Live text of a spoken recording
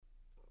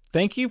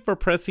Thank you for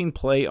pressing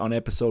play on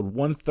episode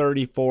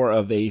 134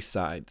 of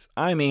A-Sides.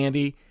 I'm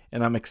Andy,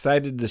 and I'm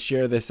excited to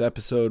share this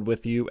episode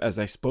with you as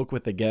I spoke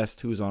with a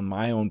guest who's on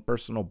my own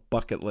personal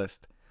bucket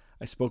list.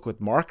 I spoke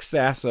with Marc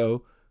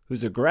Sasso,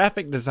 who's a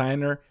graphic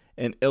designer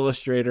and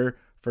illustrator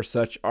for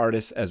such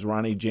artists as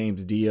Ronnie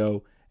James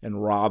Dio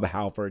and Rob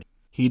Halford.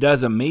 He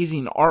does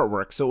amazing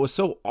artwork, so it was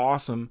so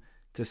awesome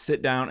to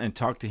sit down and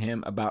talk to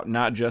him about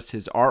not just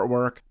his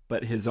artwork,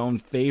 but his own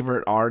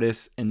favorite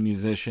artists and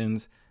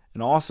musicians,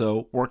 and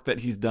also work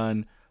that he's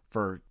done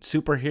for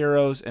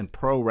superheroes and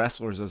pro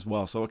wrestlers as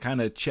well. So it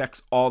kind of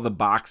checks all the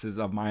boxes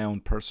of my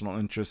own personal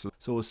interests.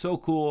 So it was so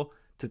cool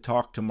to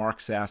talk to Marc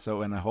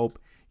Sasso, and I hope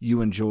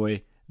you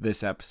enjoy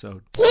this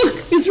episode.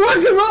 Look, it's rock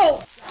and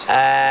roll!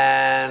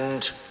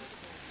 And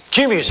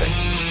cue music.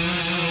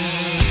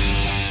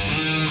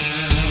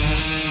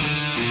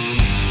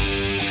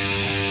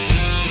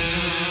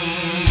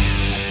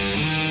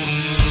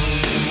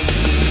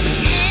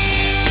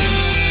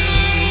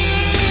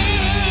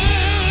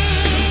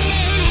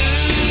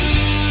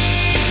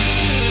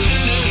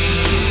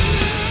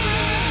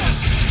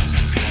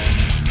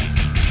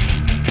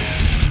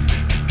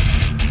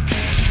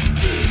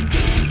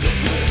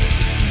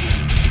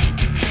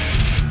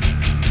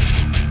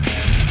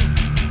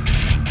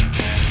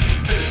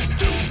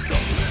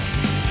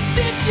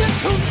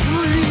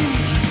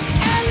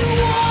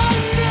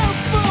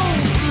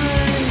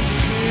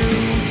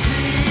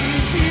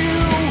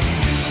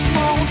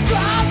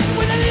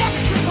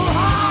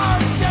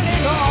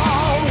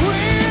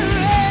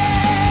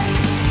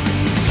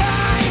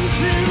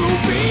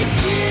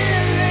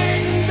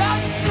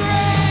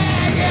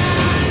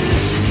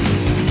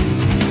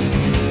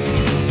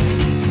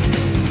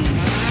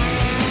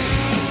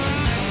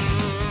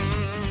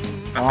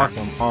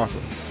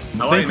 Awesome.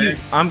 How are you, man?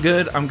 I'm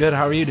good.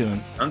 How are you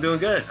doing? I'm doing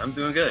good.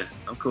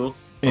 I'm cool.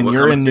 And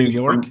you're in New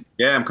York?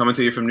 Yeah, I'm coming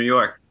to you from New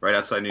York, right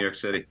outside New York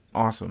City.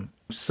 Awesome.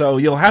 So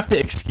you'll have to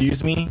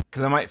excuse me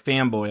because I might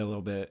fanboy a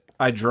little bit.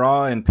 I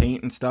draw and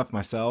paint and stuff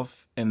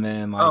myself, and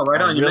then like, oh, right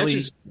on. You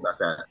mentioned something about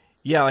that.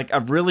 Yeah, like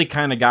I've really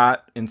kind of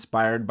got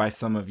inspired by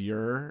some of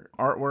your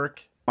artwork.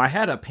 I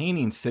had a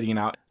painting sitting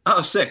out.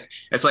 Oh, sick!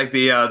 It's like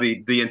the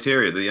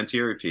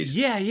interior piece.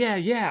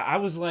 Yeah. I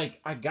was like,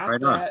 I got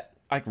right that. On.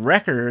 Like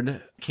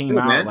record came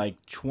out man. like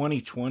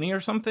 2020 or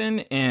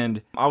something,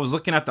 and I was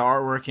looking at the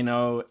artwork,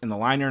 in the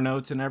liner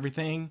notes and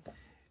everything,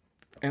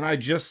 and I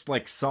just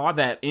like saw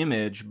that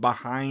image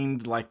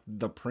behind like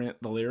the print,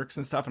 the lyrics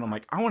and stuff, and I'm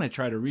like, I want to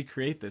try to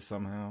recreate this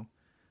somehow.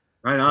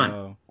 Right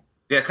on.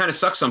 Yeah, it kind of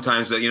sucks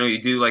sometimes that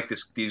you do like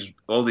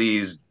all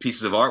these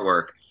pieces of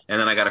artwork, and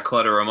then I got to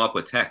clutter them up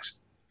with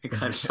text. It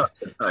kind of sucks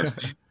sometimes.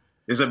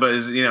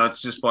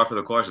 It's just par for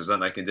the course. There's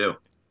nothing I can do.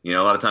 A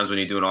lot of times when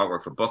you're doing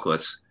artwork for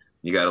booklets,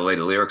 you got to lay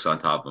the lyrics on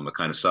top of them. It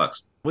kind of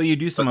sucks. Well, you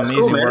do some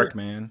amazing work,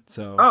 man.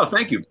 So. Oh,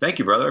 thank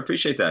you, brother. I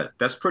appreciate that.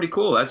 That's pretty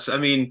cool.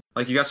 You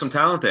got some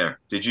talent there.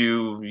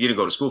 You didn't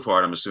go to school for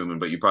art, I'm assuming,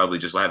 but you probably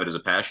just have it as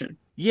a passion.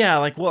 Yeah,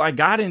 I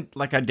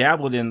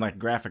dabbled in like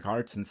graphic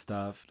arts and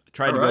stuff.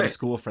 Tried to go to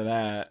school for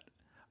that.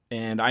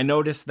 And I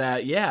noticed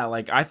that,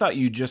 I thought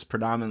you just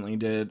predominantly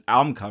did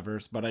album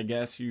covers, but I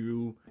guess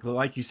you,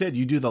 like you said,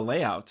 you do the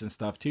layouts and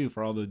stuff too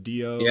for all the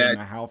Dio and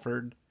the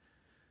Halford.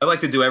 I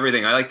like to do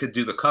everything. I like to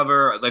do the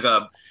cover. Like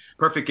a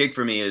perfect gig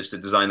for me is to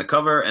design the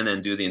cover and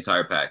then do the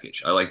entire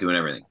package. I like doing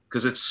everything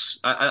because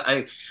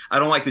I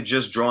don't like to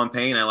just draw and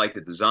paint. I like to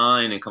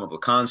design and come up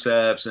with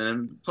concepts,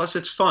 and plus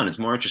it's fun. It's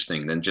more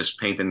interesting than just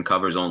painting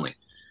covers only.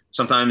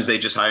 Sometimes they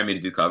just hire me to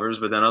do covers,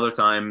 but then other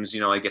times,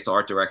 I get to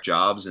art direct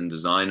jobs and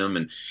design them.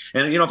 And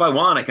if I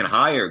want, I can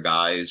hire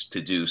guys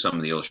to do some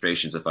of the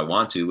illustrations if I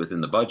want to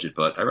within the budget,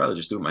 but I'd rather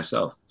just do it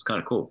myself. It's kind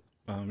of cool.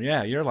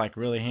 Yeah, you're like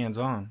really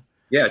hands-on.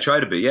 Yeah, I try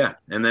to be. Yeah,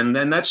 and then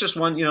that's just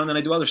one. Then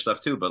I do other stuff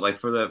too. But like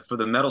for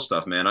the metal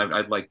stuff, man,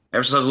 I'd like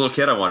ever since I was a little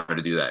kid, I wanted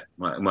to do that.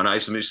 When I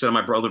used to sit on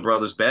my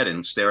brother's bed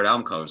and stare at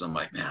album covers, I'm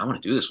like, man, I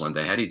want to do this one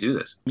day. How do you do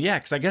this? Yeah,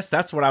 because I guess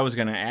that's what I was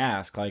gonna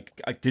ask.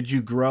 Like, did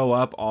you grow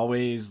up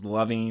always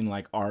loving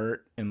like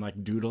art and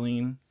like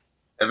doodling?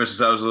 Ever since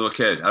I was a little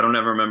kid, I don't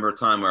ever remember a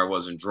time where I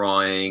wasn't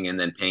drawing and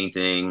then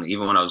painting.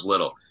 Even when I was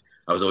little,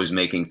 I was always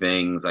making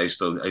things. I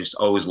just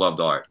always loved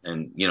art,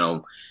 and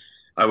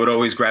I would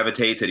always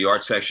gravitate to the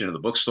art section of the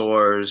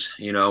bookstores,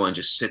 and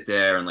just sit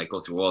there and like go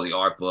through all the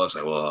art books.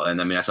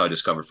 That's how I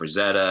discovered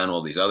Frazetta and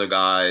all these other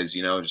guys,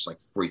 just like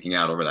freaking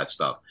out over that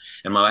stuff.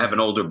 And I have an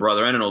older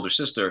brother and an older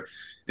sister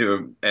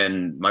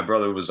and my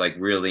brother was like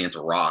really into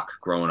rock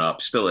growing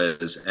up, still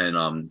is.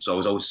 And so I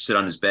was always sit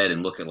on his bed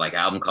and look at like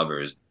album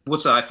covers.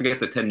 I forget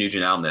the Ted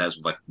Nugent album that has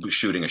like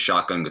shooting a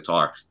shotgun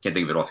guitar. Can't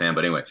think of it offhand,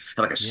 but anyway,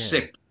 had like a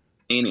sick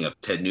painting of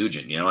Ted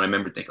Nugent, And I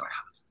remember thinking, like,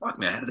 fuck,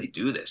 man, how do they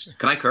do this?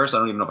 Can I curse? I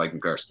don't even know if I can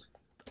curse.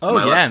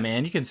 Oh, yeah,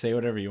 man. You can say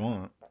whatever you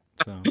want.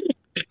 So.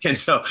 And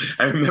so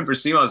I remember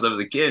seeing all this stuff as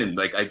a kid. And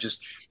like, I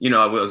just,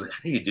 I was like, how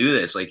do you do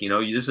this? Like, this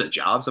is a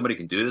job. Somebody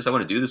can do this. I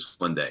want to do this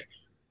one day.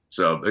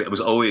 So it was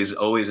always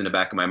in the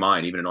back of my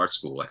mind, even in art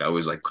school. Like I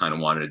always like kind of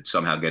wanted to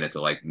somehow get into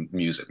like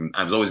music.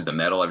 I was always into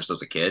metal ever since I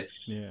was a kid.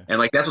 Yeah. And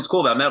like that's what's cool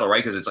about metal,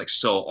 right? Because it's like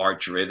so art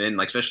driven,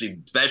 like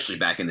especially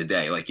back in the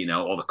day. Like, you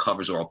know, all the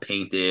covers were all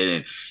painted,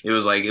 and it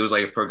was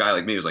like for a guy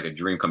like me, it was like a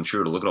dream come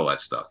true to look at all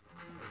that stuff.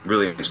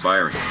 Really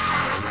inspiring.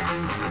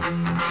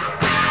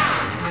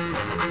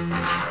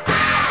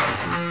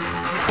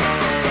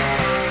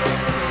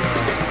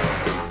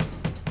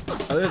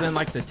 Other than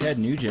like the Ted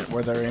Nugent,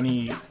 were there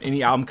any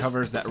album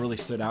covers that really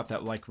stood out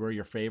that like were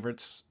your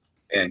favorites?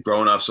 And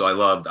growing up, so I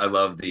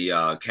loved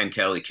the Ken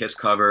Kelly Kiss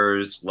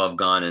covers. Love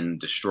Gun and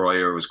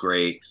Destroyer was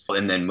great.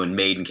 And then when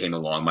Maiden came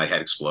along, my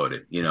head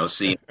exploded. You know,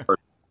 seeing the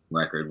first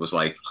record was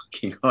like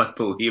fucking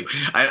unbelievable.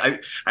 I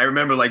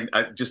remember like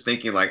just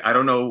thinking like I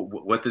don't know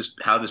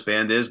how this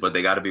band is, but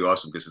they got to be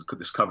awesome because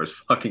this cover is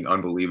fucking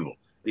unbelievable.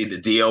 The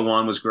Dio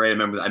one was great.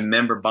 I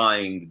remember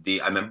buying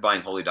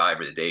Holy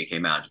Diver the day it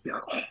came out. Just being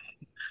like, oh.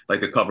 Like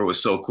the cover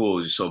was so cool, it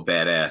was just so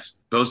badass.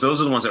 Those are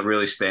the ones that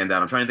really stand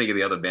out. I'm trying to think of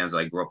the other bands that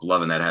I grew up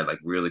loving that had like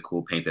really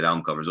cool painted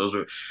album covers. Those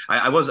were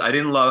I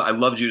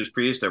love Judas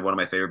Priest. They're one of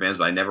my favorite bands,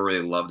 but I never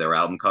really loved their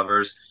album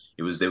covers.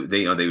 It was they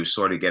would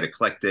sort of get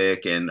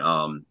eclectic, and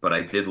but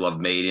I did love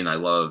Maiden. I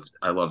loved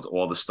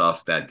all the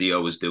stuff that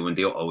Dio was doing.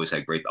 Dio always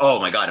had great. Oh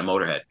my God, and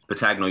Motorhead.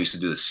 Patagno used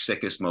to do the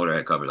sickest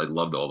Motorhead covers. I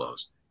loved all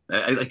those.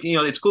 Like, you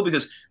know, it's cool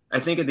because I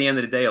think at the end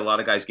of the day, a lot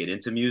of guys get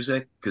into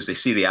music because they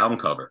see the album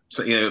cover.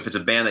 So, you know, if it's a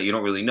band that you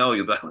don't really know,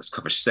 you'll be like, oh, this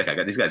cover's sick.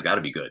 These guys got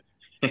to be good.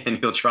 And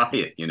you'll try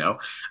it, you know?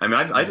 I mean,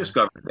 I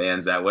discovered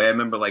bands that way. I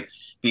remember like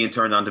being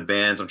turned on to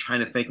bands. I'm trying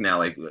to think now,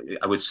 like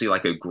I would see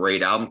like a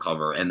great album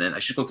cover and then I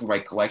should go through my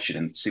collection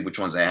and see which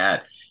ones I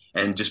had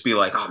and just be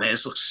like, oh man,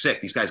 this looks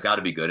sick. These guys got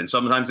to be good. And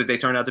sometimes they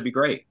turn out to be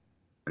great.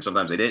 And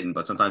sometimes they didn't,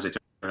 but sometimes they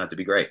turn out to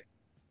be great.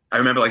 I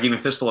remember like even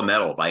Fistful of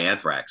Metal by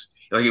Anthrax.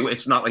 Like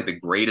it's not like the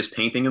greatest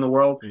painting in the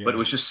world, but it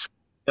was just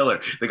killer.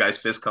 The guy's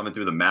fist coming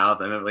through the mouth.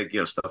 I remember like, you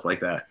know, stuff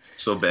like that.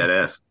 So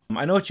badass.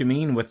 I know what you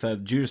mean with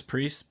Judas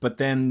Priest, but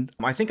then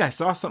I think I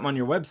saw something on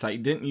your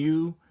website. Didn't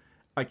you?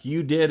 Like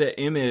you did an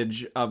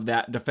image of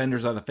that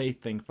Defenders of the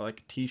Faith thing for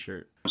like a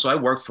T-shirt. So I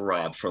worked for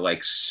Rob for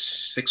like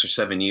 6 or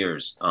 7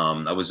 years.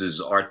 I was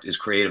his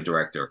creative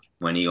director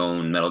when he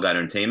owned Metal Guide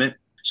Entertainment.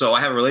 So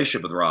I have a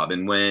relationship with Rob,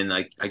 and when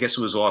I guess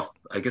it was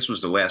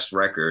the last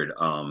record,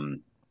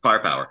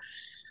 Firepower.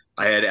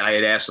 I had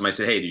asked them, I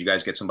said, hey, did you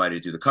guys get somebody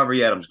to do the cover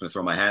yet? I'm just going to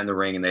throw my hat in the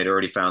ring. And they'd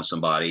already found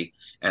somebody.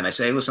 And I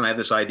say, hey, listen, I have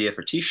this idea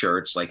for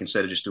T-shirts. Like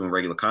instead of just doing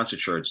regular concert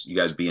shirts, you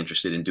guys be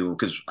interested in doing,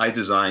 because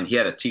he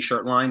had a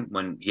T-shirt line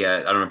when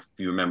I don't know if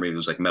you remember, it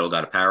was like Metal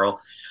God Apparel.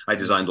 I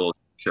designed all the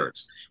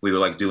shirts. We were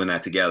like doing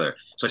that together.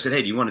 So I said,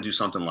 hey, do you want to do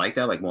something like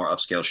that? Like more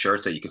upscale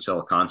shirts that you can sell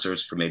at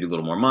concerts for maybe a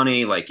little more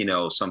money? Like, you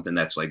know, something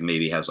that's like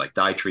maybe has like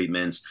dye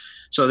treatments.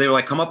 So they were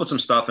like, come up with some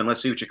stuff and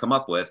let's see what you come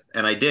up with.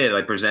 And I did.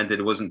 I presented.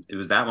 It was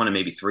that one and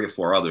maybe 3 or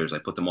 4 others. I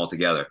put them all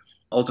together.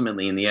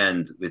 Ultimately, in the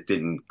end, it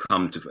didn't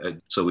come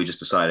to. So we just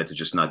decided to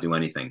just not do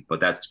anything.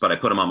 But I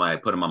put them on my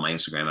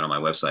Instagram and on my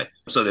website.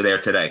 So they're there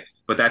today.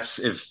 But that's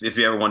if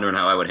you're ever wondering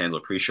how I would handle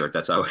a pre-shirt,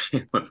 that's how I would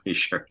handle a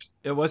pre-shirt.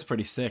 It was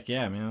pretty sick,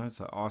 yeah, man.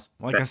 That's awesome.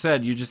 Like I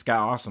said, you just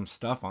got awesome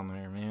stuff on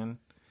there, man.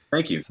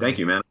 Thank you,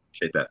 man. I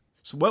appreciate that.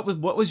 So what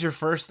was your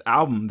first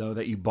album though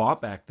that you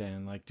bought back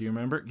then? Like, do you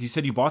remember? You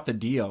said you bought the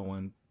Dio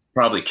one.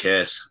 Probably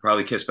Kiss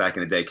back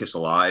in the day. Kiss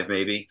Alive,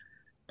 maybe.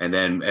 And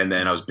then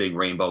I was a big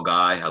Rainbow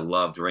guy. I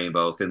loved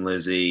Rainbow, Thin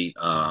Lizzy,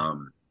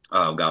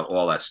 got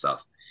all that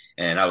stuff.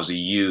 And I was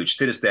to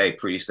this day,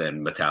 Priest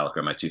and Metallica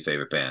are my 2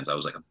 favorite bands. I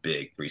was like a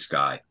big Priest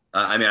guy.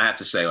 I mean, I have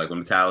to say, like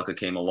when Metallica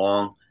came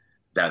along,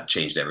 that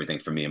changed everything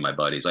for me and my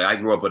buddies. Like I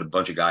grew up with a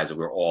bunch of guys that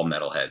were all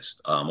metalheads.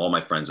 All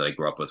my friends that I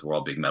grew up with were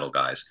all big metal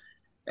guys.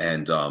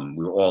 And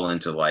we were all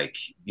into like,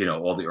 you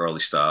know, all the early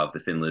stuff, the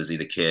Thin Lizzy,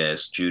 the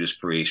Kiss, Judas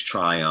Priest,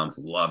 Triumph,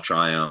 love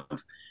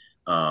Triumph,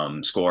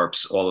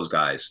 Scorps, all those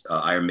guys,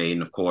 Iron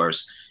Maiden, of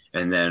course.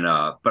 And then,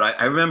 but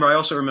I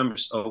also remember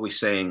always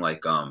saying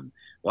like,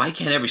 why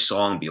can't every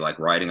song be like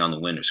Riding on the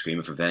Wind or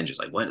Screaming for Vengeance?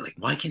 Like,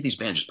 why can't these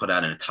bands just put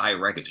out an entire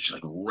record that just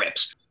like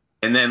rips?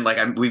 And then like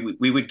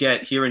we would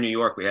get here in New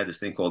York, we had this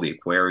thing called the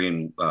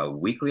Aquarian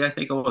Weekly, I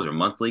think it was, or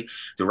monthly.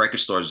 The record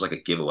stores was like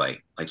a giveaway,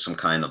 like some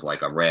kind of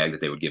like a rag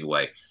that they would give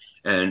away.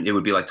 And it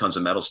would be like tons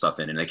of metal stuff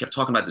in it. And they kept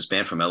talking about this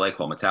band from LA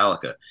called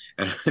Metallica.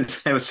 And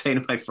I was saying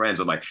to my friends,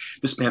 I'm like,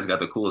 this band's got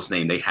the coolest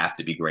name. They have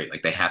to be great.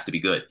 Like they have to be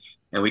good.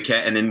 And we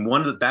can't. And then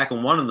back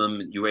on one of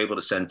them, you were able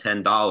to send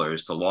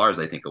 $10 to Lars,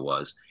 I think it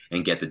was,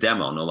 and get the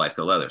demo, No Life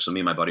to Leather. So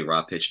me and my buddy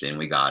Rob pitched in,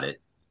 we got it.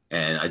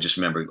 And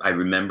I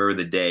remember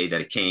the day that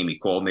it came. He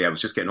called me. I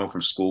was just getting home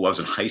from school. I was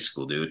in high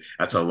school, dude.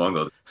 That's how long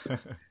ago.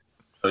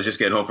 I was just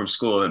getting home from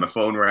school, and my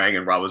phone rang,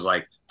 and Rob was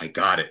like, I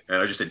got it. And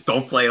I just said,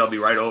 don't play it. I'll be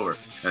right over.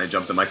 And I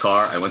jumped in my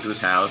car. I went to his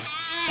house.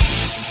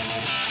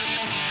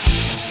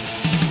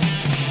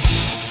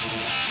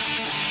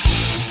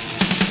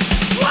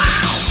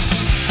 Wow!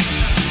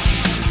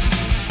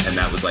 And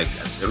that was like,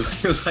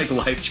 it was like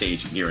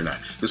life-changing hearing that.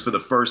 It was for the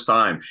first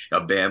time a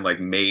band like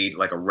made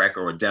like a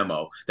record or a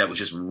demo that was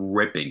just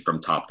ripping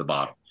from top to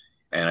bottom.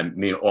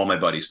 And all my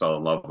buddies fell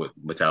in love with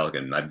Metallica,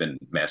 and I've been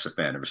a massive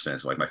fan ever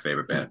since. Like my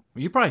favorite band.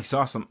 You probably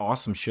saw some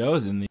awesome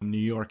shows in the New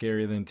York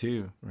area then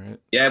too, right?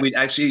 Yeah, we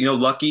actually,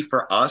 lucky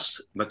for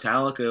us,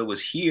 Metallica was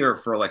here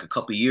for like a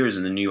couple of years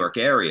in the New York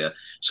area.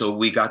 So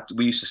we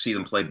used to see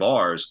them play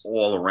bars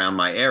all around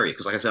my area.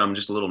 Cause like I said, I'm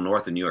just a little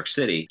north of New York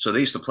City. So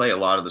they used to play a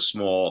lot of the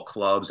small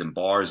clubs and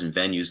bars and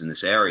venues in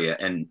this area.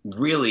 And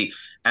really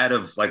out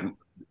of like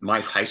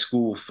my high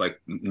school,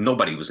 like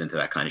nobody was into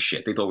that kind of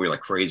shit. They thought we were like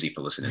crazy for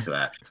listening to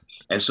that.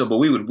 And so, but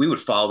we would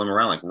follow them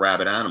around like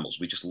rabid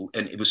animals.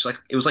 And it was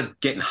like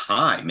getting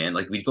high, man.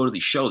 Like we'd go to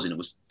these shows and it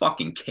was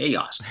fucking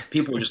chaos.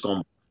 People were just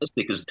going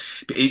ballistic because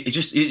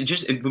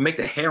it would make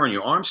the hair on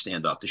your arm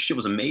stand up. The shit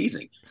was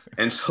amazing.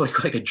 And so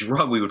like a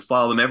drug, we would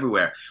follow them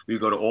everywhere. We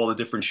would go to all the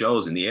different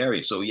shows in the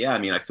area. So yeah, I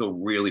mean, I feel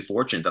really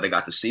fortunate that I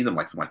got to see them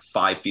like from like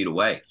 5 feet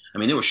away. I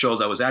mean, there were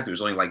shows I was at. There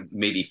was only like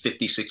maybe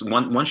 56.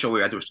 One show we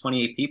were at, there was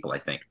 28 people, I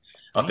think,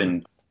 up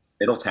in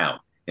Middletown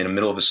in the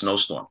middle of a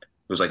snowstorm.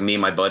 It was like me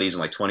and my buddies and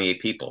like 28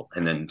 people.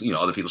 And then,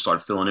 other people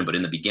started filling in. But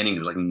in the beginning,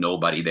 there was like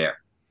nobody there.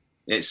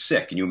 It's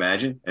sick. Can you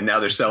imagine? And now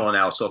they're selling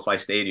out SoFi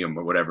Stadium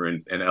or whatever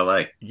in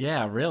LA.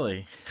 Yeah,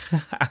 really.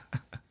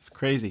 It's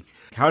crazy.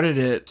 How did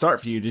it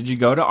start for you? Did you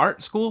go to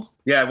art school?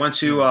 Yeah, I went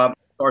to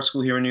art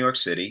school here in New York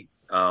City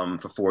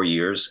for 4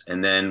 years.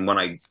 And then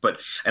I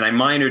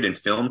minored in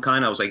film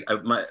kind of. I was like,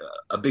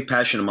 a big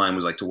passion of mine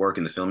was like to work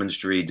in the film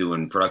industry,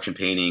 doing production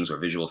paintings or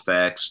visual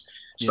effects.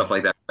 Stuff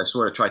like that. I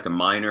sort of tried to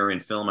minor in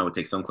film. I would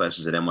take film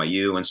classes at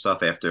NYU and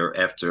stuff after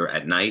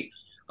at night.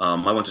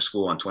 I went to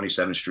school on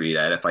 27th Street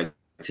at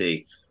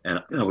FIT, and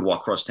I would walk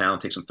across town,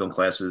 take some film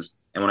classes.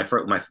 And when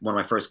one of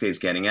my first days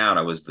getting out,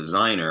 I was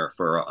designer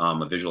for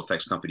a visual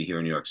effects company here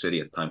in New York City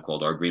at the time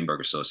called R.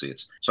 Greenberg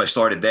Associates. So I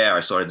started there.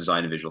 I started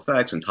designing visual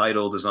effects and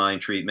title design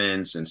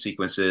treatments and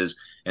sequences.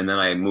 And then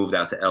I moved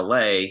out to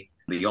LA.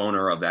 The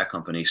owner of that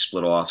company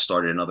split off,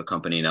 started another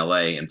company in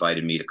LA,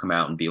 invited me to come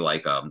out and be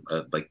like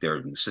their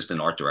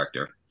assistant art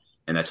director.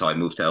 And that's how I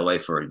moved to LA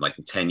for like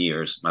 10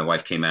 years. My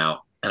wife came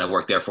out and I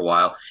worked there for a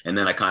while. And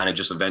then I kind of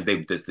just they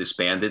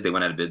disbanded. They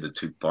went out of bid. The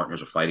two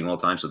partners were fighting all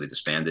the time. So they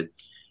disbanded.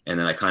 And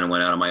then I kind of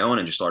went out on my own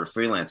and just started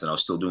freelancing. I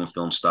was still doing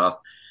film stuff,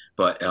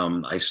 but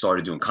I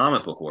started doing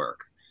comic book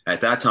work.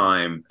 At that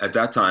time, I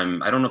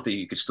don't know if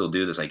you could still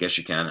do this. I guess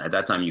you can. At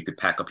that time, you could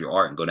pack up your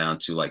art and go down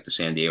to like the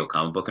San Diego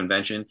Comic Book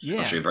Convention.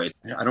 Yeah. I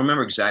don't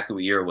remember exactly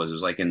what year it was. It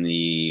was like in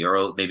the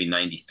early, maybe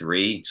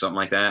 93, something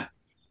like that.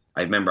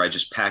 I remember I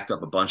just packed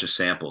up a bunch of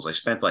samples. I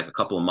spent like a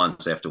couple of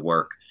months after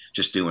work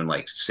just doing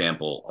like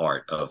sample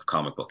art of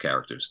comic book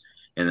characters.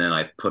 And then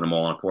I put them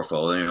all in a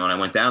portfolio. And when I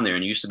went down there,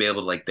 and you used to be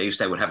able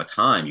to would have a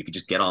time. You could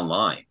just get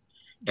online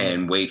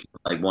and wait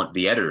for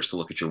the editors to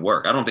look at your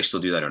work. I don't know if they still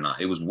do that or not.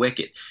 It was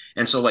wicked.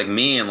 And so like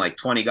me and like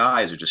 20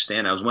 guys are just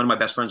standing. One of my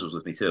best friends was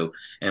with me too.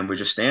 And we're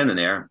just standing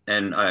there.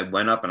 And I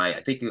went up and I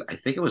think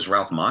it was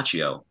Ralph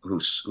Macchio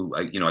who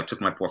I took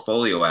my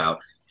portfolio out.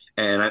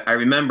 And I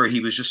remember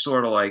he was just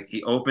sort of like,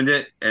 he opened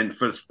it, and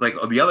for like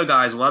the other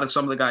guys,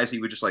 some of the guys, he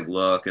would just like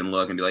look and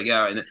be like,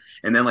 yeah.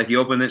 And then like he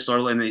opened it,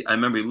 and I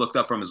remember he looked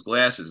up from his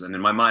glasses, and in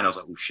my mind, I was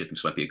like, oh shit,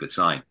 this might be a good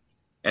sign.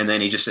 And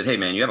then he just said, hey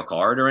man, you have a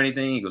card or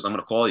anything? He goes, I'm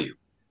going to call you.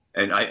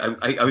 And I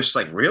was just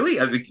like, really?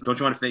 Don't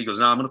you want to think? He goes,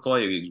 no, I'm going to call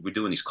you. We're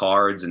doing these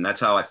cards. And that's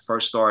how I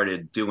first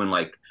started doing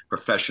like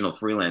professional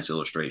freelance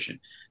illustration.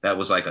 That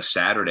was like a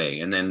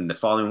Saturday. And then the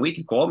following week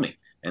he called me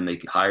and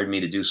they hired me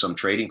to do some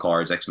trading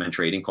cards, X-Men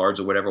trading cards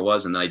or whatever it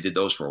was. And then I did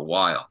those for a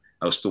while.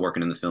 I was still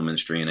working in the film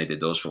industry and I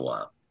did those for a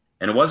while.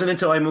 And it wasn't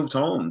until I moved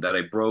home that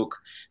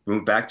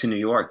moved back to New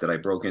York that I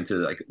broke into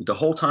like the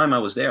whole time I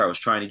was there, I was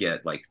trying to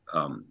get like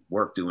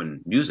work doing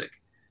music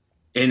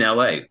in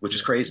LA, which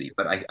is crazy.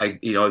 But I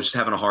was just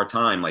having a hard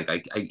time. Like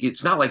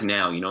it's not like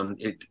now,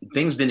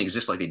 things didn't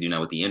exist like they do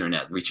now with the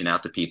internet. Reaching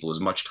out to people was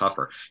much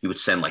tougher. You would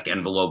send like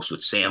envelopes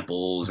with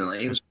samples and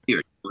like, it was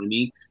weird. You know what I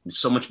mean? It's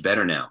so much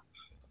better now.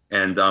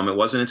 And it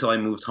wasn't until I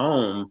moved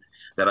home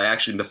that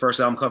the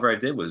first album cover I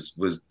did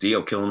was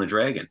Dio Killing the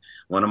Dragon.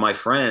 One of my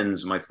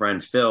friends, my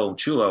friend Phil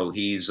Chulo,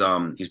 he's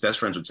best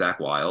friends with Zakk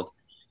Wylde,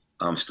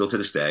 still to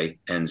this day.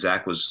 And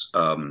Zakk was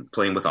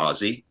playing with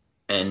Ozzy,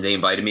 and they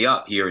invited me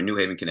up here in New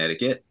Haven,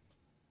 Connecticut.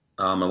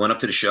 I went up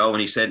to the show, and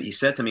he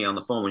said to me on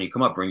the phone, when you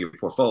come up, bring your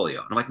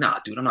portfolio. And I'm like, nah,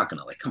 dude, I'm not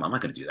gonna come on, I'm not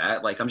gonna do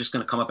that. Like, I'm just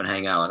gonna come up and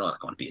hang out. I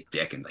don't want to be a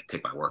dick and like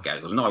take my work out.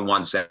 He goes, no, I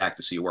want Zakk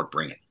to see your work,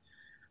 bring it.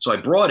 So I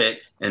brought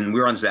it, and we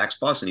were on Zack's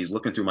bus, and he's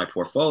looking through my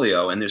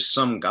portfolio, and there's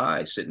some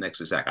guy sitting next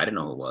to Zakk. I didn't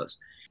know who it was.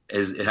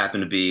 It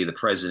happened to be the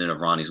president of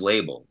Ronnie's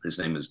label. His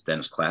name was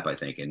Dennis Clapp, I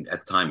think. And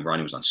at the time,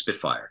 Ronnie was on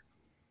Spitfire.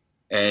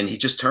 And he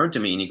just turned to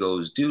me, and he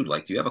goes, dude,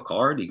 like, do you have a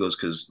card? He goes,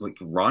 because like,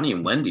 Ronnie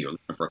and Wendy are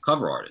looking for a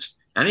cover artist.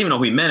 I didn't even know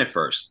who he meant at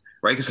first,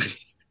 right?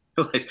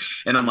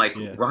 And I'm like,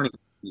 yeah. Ronnie,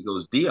 he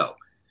goes, Dio.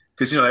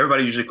 Because,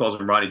 everybody usually calls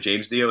him Ronnie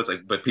James Dio. It's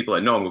like, but people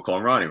that know him will call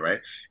him Ronnie,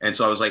 right? And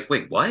so I was like,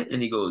 wait, what? And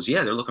he goes,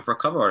 yeah, they're looking for a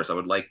cover artist. I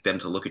would like them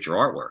to look at your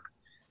artwork.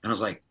 And I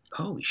was like,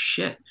 holy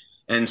shit.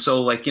 And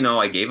so, like,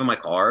 I gave him my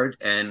card.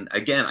 And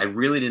again, I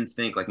really didn't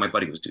think, like, my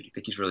buddy goes, dude, you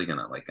think he's really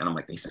gonna, like, and I'm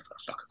like, he's not gonna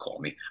fucking call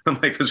me. I'm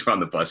like, because we're on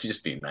the bus, he's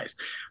just being nice.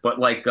 But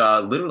like,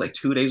 literally like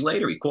 2 days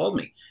later, he called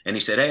me and he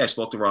said, hey, I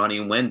spoke to Ronnie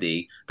and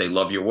Wendy. They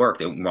love your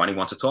work. Ronnie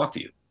wants to talk to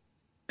you.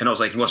 And I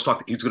was like, he wants to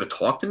talk, he's gonna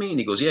talk to me? And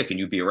he goes, yeah, can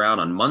you be around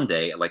on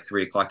Monday at like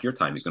 3 o'clock your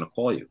time? He's gonna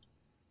call you.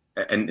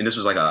 And this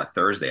was like a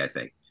Thursday, I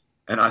think.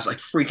 And I was like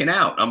freaking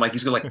out. I'm like,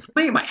 he's gonna like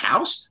play in my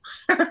house?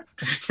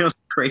 It's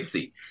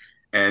crazy.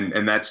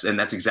 And that's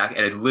exactly,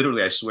 and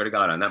literally, I swear to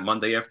God, on that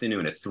Monday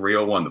afternoon at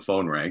 3:01, the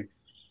phone rang,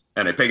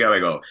 and I pick up, I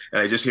go,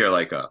 and I just hear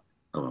like,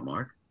 hello,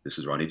 Mark, this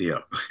is Ronnie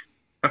Dio.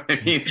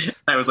 I mean,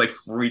 I was like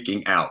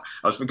freaking out.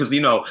 I was, because,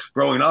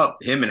 growing up,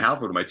 him and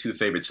Halford were my two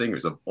favorite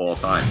singers of all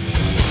time.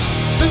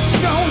 There's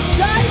no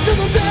sign to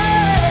the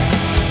day.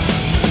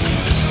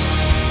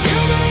 You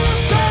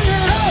better turn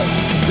it up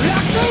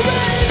like the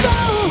rainbow.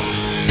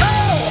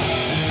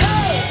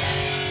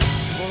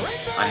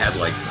 I had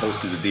like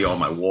posters of Dio on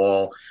my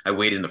wall. I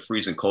waited in the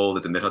freezing cold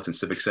at the Mid-Hudson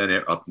Civic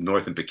Center up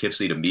north in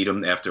Poughkeepsie to meet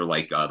him after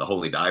like the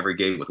Holy Diver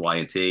gig with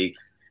Y&T.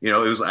 It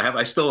was, I have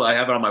it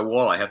on my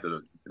wall. I have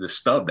the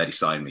stub that he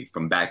signed me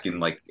from back in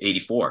like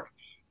 '84.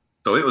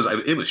 So it was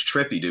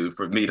trippy, dude,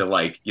 for me to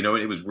like,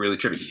 it was really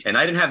trippy. And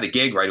I didn't have the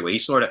gig right away.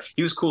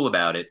 He was cool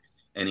about it.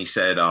 And he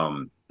said,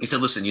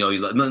 listen,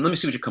 let me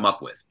see what you come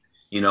up with.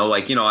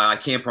 I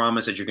can't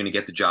promise that you're going to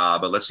get the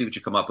job, but let's see what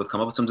you come up with. Come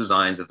up with some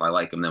designs. If I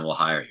like them, then we'll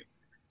hire you.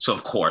 So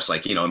of course,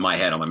 like, in my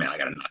head, I'm like, man, I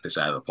got to knock this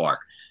out of the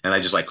park. And I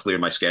just like cleared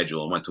my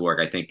schedule and went to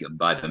work. I think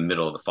by the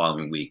middle of the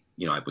following week,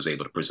 I was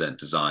able to present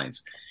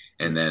designs.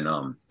 And then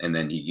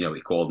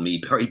he called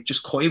me. He would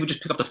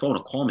just pick up the phone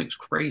and call me. It was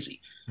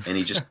crazy. And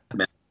he just,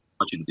 man,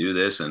 I want you to do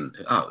this. And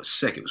it was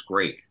sick. It was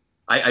great.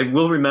 I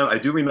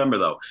do remember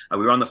though, we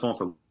were on the phone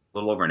for a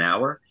little over an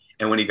hour.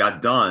 And when he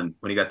got done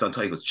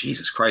talking, he goes,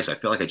 Jesus Christ, I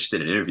feel like I just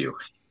did an interview.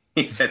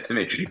 He said to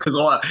me, because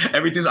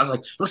every Tuesday I was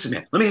like, listen,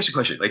 man, let me ask you a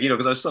question. Like,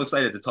 because I was so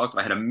excited to talk.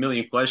 I had a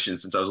million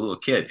questions since I was a little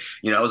kid.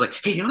 I was like,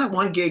 hey, that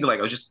one gig? Like,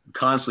 I was just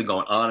constantly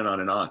going on and on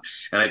and on.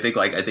 And I think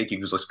he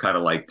was just kind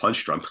of like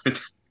punch drunk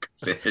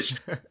fish.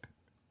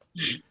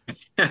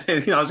 I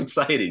was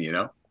excited,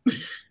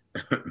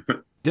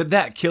 Did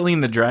that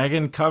Killing the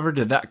Dragon cover,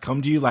 did that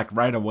come to you like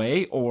right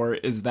away? Or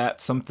is that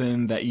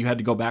something that you had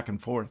to go back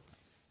and forth?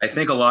 I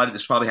think a lot of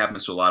this probably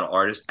happens to a lot of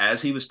artists.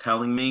 As he was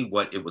telling me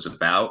what it was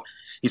about,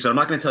 he said, I'm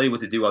not going to tell you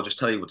what to do. I'll just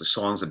tell you what the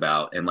song's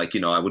about. And like,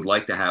 I would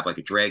like to have like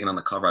a dragon on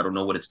the cover. I don't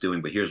know what it's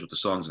doing, but here's what the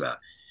song's about.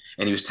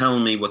 And he was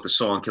telling me what the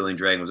song Killing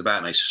Dragon was about.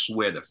 And I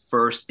swear the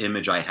first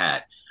image I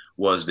had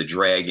was the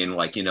dragon,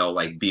 like,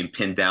 like being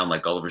pinned down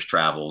like Gulliver's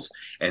Travels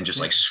and just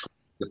like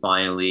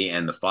defiantly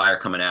and the fire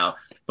coming out.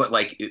 But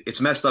like,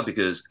 it's messed up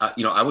because,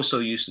 I was so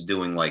used to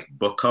doing like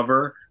book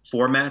cover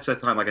formats at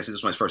the time. Like I said,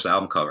 this was my first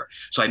album cover.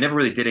 So I never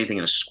really did anything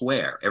in a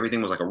square.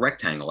 Everything was like a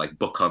rectangle, like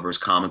book covers,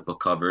 comic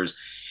book covers.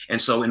 And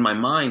so in my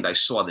mind, I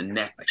saw the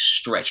neck like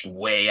stretched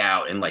way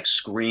out and like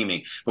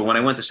screaming. But when I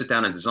went to sit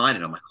down and design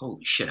it, I'm like,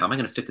 holy shit, how am I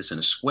going to fit this in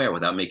a square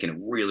without making it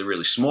really,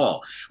 really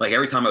small? Like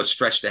every time I would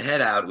stretch the head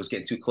out, it was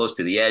getting too close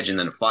to the edge and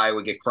then the fire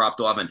would get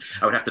cropped off and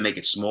I would have to make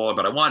it smaller,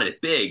 but I wanted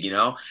it big,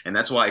 And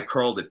that's why I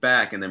curled it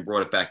back and then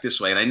brought it back this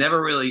way. And I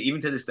never really,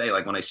 even to this day,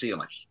 like when I see it, I'm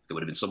like, it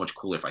would have been so much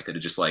cooler if I could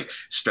have just like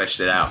stretched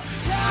it out.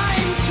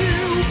 Time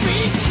to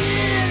be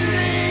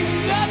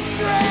killing the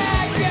dragon.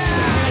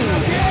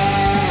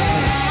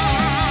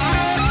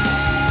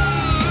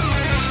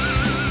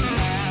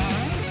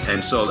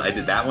 And so I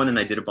did that one and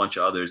I did a bunch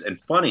of others. And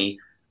funny,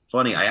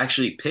 I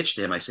actually pitched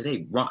to him. I said,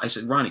 hey,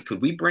 Ronnie,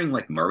 could we bring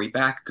like Murray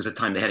back? Because at the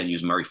time they hadn't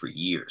used Murray for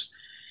years.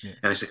 Yeah.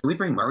 And I said, can we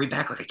bring Murray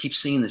back? Like I keep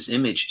seeing this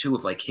image too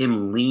of like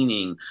him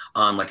leaning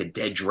on like a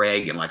dead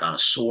dragon, like on a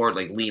sword,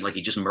 like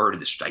he just murdered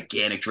this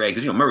gigantic dragon.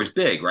 Because Murray's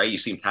big, right? You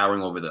see him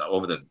towering over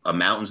the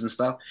mountains and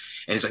stuff.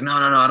 And he's like, no,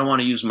 I don't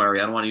want to use Murray.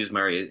 I don't want to use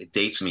Murray. It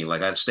dates me.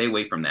 Like I'd stay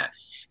away from that.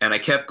 And I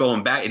kept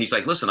going back, and he's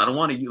like, listen, I don't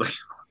want to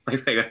use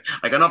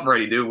like enough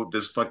already, dude, with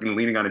this fucking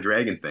leaning on a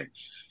dragon thing.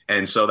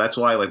 And so that's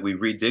why like we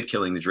redid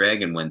Killing the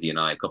Dragon, Wendy and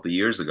I, a couple of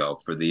years ago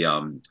for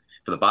the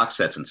box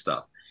sets and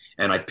stuff.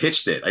 And I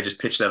pitched it. I just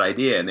pitched that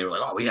idea and they were like,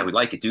 oh yeah, we'd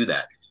like it, do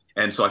that.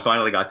 And so I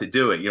finally got to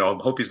do it. I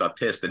hope he's not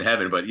pissed in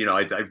heaven, but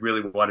I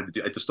really wanted to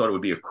do, I just thought it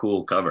would be a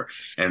cool cover.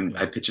 And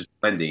I pitched it to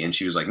Wendy and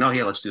she was like, no,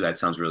 yeah, let's do that. It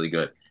sounds really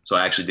good. So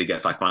I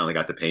finally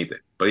got to paint it.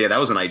 But yeah, that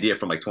was an idea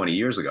from like 20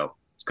 years ago.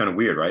 It's kind of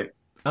weird, right?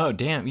 Oh,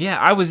 damn. Yeah,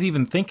 I was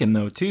even thinking,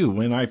 though, too,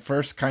 when I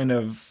first kind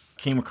of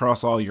came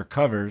across all your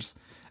covers,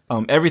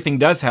 everything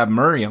does have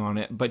Murray on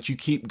it, but you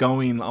keep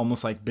going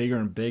almost like bigger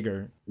and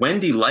bigger.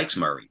 Wendy likes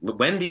Murray.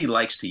 Wendy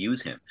likes to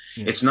use him.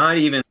 Yeah. It's not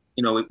even,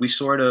 I'm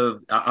sort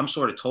of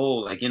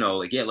told,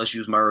 yeah, let's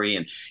use Murray.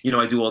 And,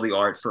 I do all the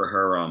art for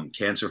her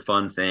cancer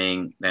fund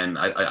thing. And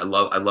I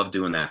love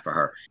doing that for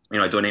her.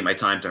 I donate my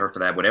time to her for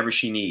that, whatever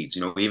she needs.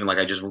 Even like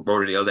I just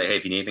wrote it the other day, hey,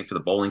 if you need anything for the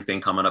bowling thing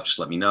coming up, just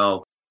let me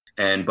know.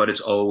 But it's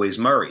always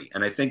Murray.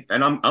 And I think,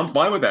 and I'm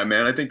fine with that,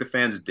 man. I think the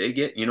fans dig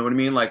it. You know what I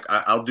mean? Like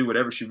I'll do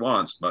whatever she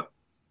wants, but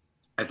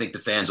I think the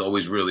fans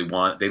always really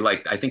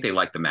I think they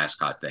like the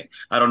mascot thing.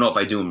 I don't know if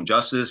I do them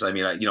justice. I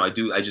mean,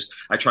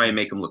 I try and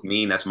make them look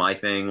mean. That's my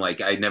thing. Like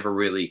I never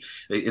really,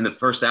 in the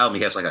first album,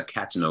 he has like a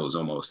cat's nose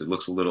almost. It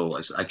looks a little,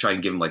 I try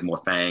and give him like more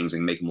fangs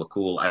and make him look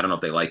cool. I don't know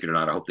if they like it or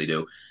not. I hope they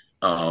do.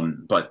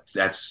 But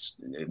that's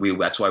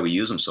why we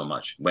use them so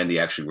much. Wendy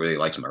actually really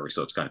likes Murray,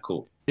 so it's kind of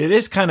cool. It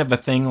is kind of a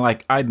thing,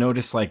 like, I'd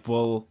noticed, like,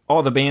 well,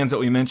 all the bands that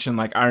we mentioned,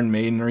 like Iron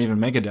Maiden or even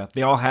Megadeth,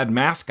 they all had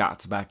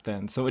mascots back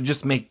then. So it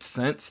just makes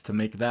sense to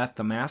make that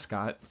the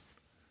mascot.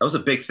 That was a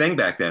big thing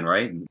back then,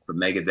 right? For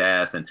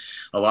Megadeth and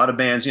a lot of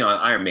bands,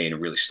 Iron Maiden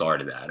really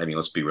started that. I mean,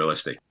 let's be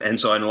realistic. And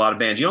so in a lot of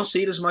bands, you don't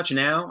see it as much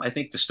now. I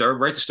think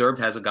Disturbed, right? Disturbed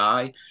has a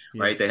guy,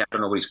 right? They have, I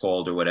don't know what he's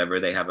called or whatever.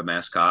 They have a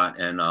mascot,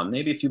 and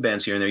maybe a few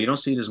bands here and there. You don't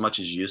see it as much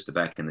as you used to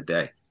back in the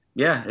day.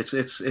 Yeah,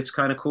 it's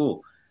kind of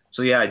cool.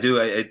 So yeah, I do.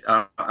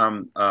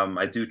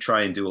 I do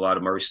try and do a lot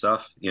of Murray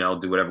stuff.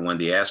 Do whatever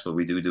Wendy asks, but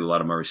we do a lot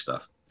of Murray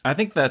stuff. I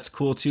think that's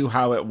cool too,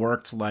 how it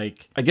worked.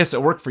 Like, I guess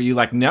it worked for you,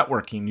 like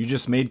networking. You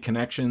just made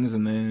connections,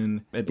 and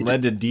then it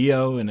led to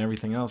Dio and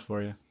everything else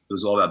for you. It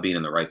was all about being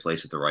in the right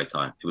place at the right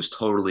time. It was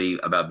totally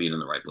about being in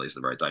the right place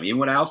at the right time. Even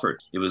with Alfred,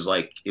 it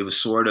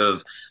was sort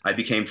of, I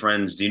became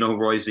friends. Do you know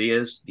who Roy Z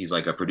is? He's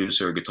like a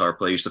producer, a guitar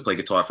player. He used to play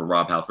guitar for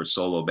Rob Halford's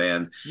solo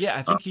band. Yeah,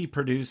 I think he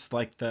produced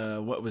like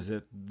what was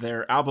it?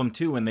 Their album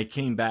too when they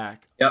came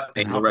back. Yep,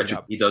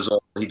 he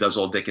does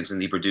all Dickinson.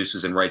 He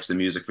produces and writes the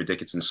music for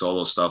Dickinson's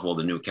solo stuff, all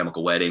the new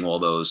Chemical Wedding, all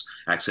those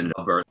Accident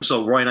of Birth.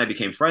 So Roy and I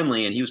became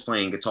friendly, and he was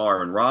playing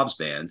guitar in Rob's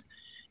band.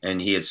 And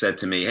he had said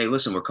to me, "Hey,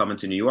 listen, we're coming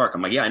to New York."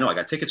 I'm like, "Yeah, I know. I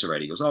got tickets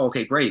already." He goes, "Oh,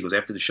 okay, great." He goes,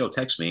 "After the show,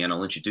 text me and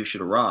I'll introduce you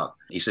to Rob."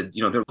 He said,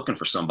 "They're looking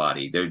for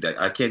somebody.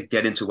 I can't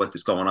get into what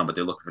is going on, but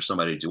they're looking for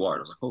somebody to do art."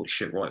 I was like, "Holy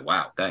shit, Roy!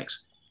 Wow,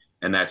 thanks."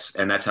 And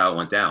that's how it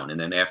went down. And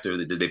then after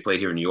they played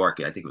here in New York,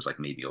 I think it was like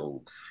maybe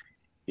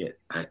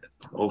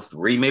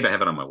 03, maybe I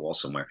have it on my wall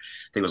somewhere.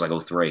 I think it was like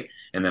 03.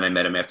 And then I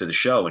met him after the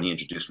show, and he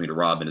introduced me to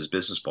Rob and his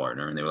business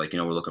partner. And they were like,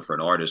 we're looking for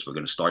an artist. We're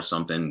going to start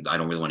something. I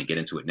don't really want to get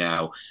into it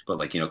now, but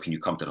like, can you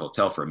come to the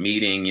hotel for a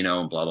meeting,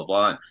 and blah, blah,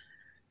 blah.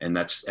 And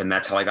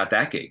that's how I got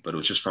that gig. But it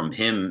was just from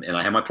him. And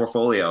I had my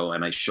portfolio,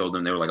 and I showed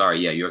them. They were like, "All right,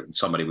 yeah, you're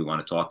somebody we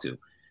want to talk to."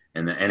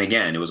 And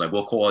again, it was like,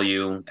 "We'll call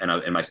you." And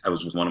I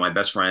was with one of my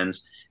best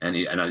friends, and I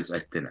didn't have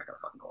to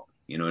fucking call.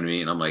 You know what I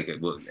mean? I'm like,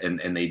 well,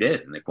 and they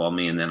did, and they called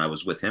me, and then I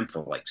was with him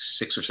for like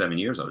 6 or 7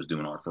 years. I was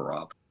doing art for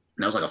Rob,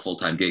 and that was like a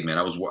full-time gig,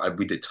 man.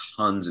 We did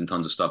tons and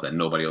tons of stuff that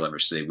nobody will ever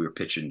see. We were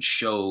pitching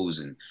shows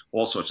and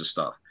all sorts of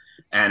stuff,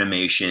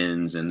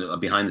 animations,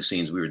 and behind the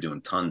scenes, we were doing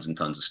tons and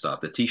tons of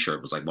stuff. The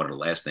T-shirt was like one of the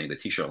last things. The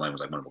T-shirt line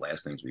was like one of the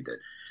last things we did.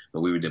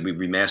 But we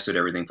remastered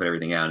everything, put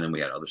everything out, and then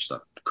we had other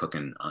stuff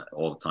cooking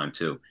all the time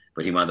too.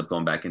 But he wound up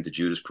going back into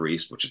Judas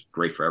Priest, which is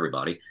great for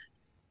everybody,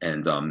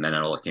 and then that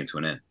all came to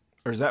an end.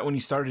 Or is that when you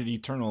started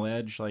Eternal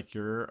Edge, like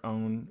your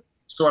own?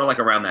 Sort of like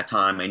around that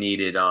time, I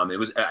needed. It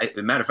was, as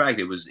a matter of fact,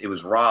 it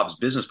was Rob's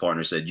business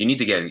partner said you need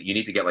to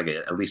get like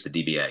at least a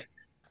DBA.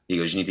 He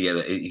goes, you need to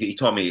get. He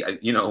taught me,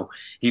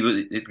 he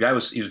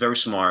was very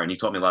smart, and he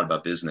taught me a lot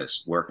about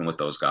business, working with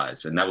those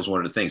guys, and that was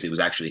one of the things. It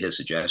was actually his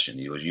suggestion.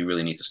 He goes, you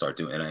really need to start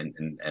doing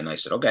it, and I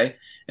said okay,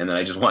 and then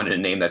I just wanted a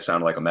name that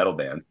sounded like a metal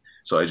band,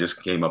 so I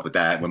just came up with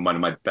that. When one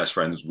of my best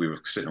friends, we were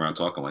sitting around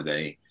talking one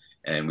day,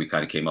 and we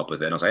kind of came up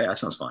with it. And I was like, yeah, that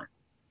sounds fine.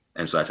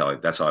 And so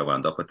that's how I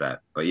wound up with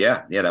that. But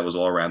yeah, that was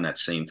all around that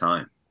same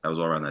time.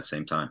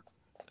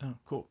 Oh,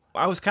 cool.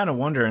 I was kind of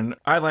wondering,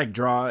 I like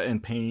draw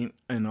and paint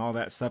and all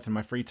that stuff in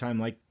my free time.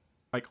 Like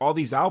all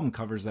these album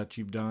covers that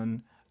you've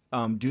done,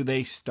 do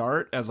they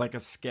start as like a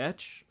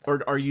sketch,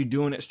 or are you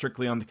doing it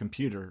strictly on the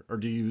computer, or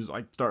do you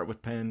like start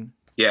with pen?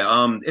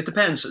 Yeah, it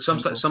depends. Some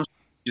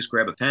just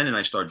grab a pen and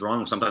I start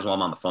drawing. Sometimes while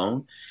I'm on the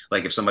phone,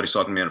 like if somebody's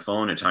talking to me on the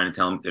phone and trying to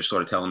tell them, they're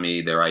sort of telling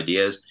me their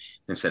ideas.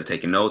 Instead of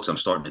taking notes, I'm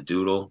starting to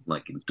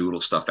doodle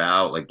stuff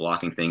out, like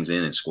blocking things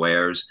in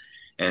squares.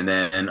 And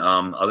then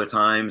other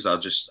times I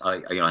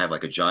have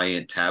like a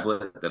giant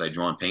tablet that I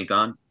draw and paint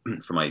on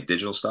for my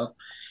digital stuff.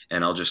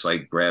 And I'll just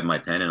like grab my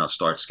pen and I'll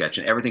start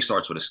sketching. Everything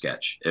starts with a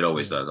sketch. It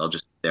always does. I'll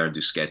just sit there and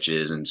do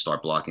sketches and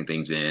start blocking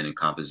things in and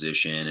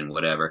composition and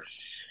whatever.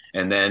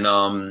 And then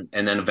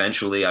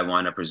eventually I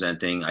wind up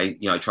presenting. I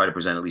try to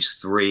present at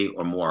least 3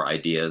 or more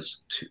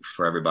ideas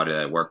for everybody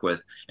that I work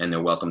with, and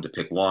they're welcome to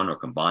pick one or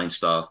combine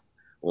stuff.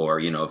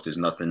 Or, if there's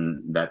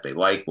nothing that they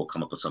like, we'll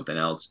come up with something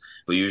else.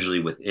 But usually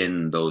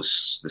within the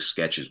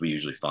sketches, we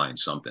usually find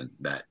something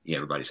that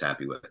everybody's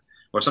happy with.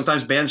 Or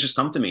sometimes bands just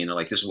come to me and they're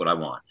like, "This is what I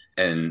want,"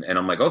 and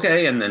I'm like,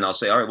 "Okay." And then I'll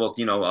say, "All right, well,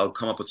 I'll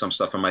come up with some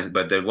stuff from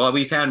but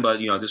we can, but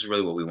this is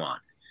really what we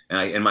want."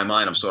 And in my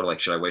mind, I'm sort of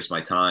like, should I waste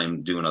my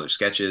time doing other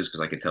sketches?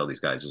 Because I can tell these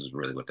guys this is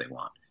really what they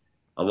want.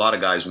 A lot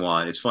of guys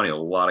want, it's funny, a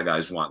lot of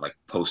guys want like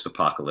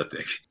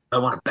post-apocalyptic. I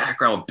want a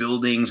background with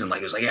buildings and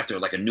like it was like after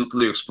like a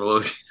nuclear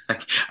explosion.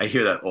 I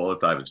hear that all the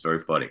time. It's very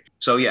funny.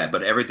 So yeah,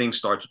 but everything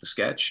starts with the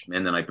sketch,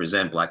 and then I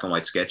present black and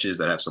white sketches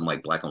that have some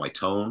like black and white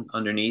tone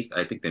underneath.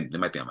 I think they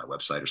might be on my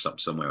website or something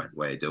somewhere the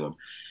way I do them.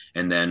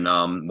 And then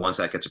once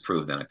that gets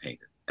approved, then I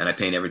paint it, and I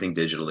paint everything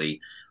digitally.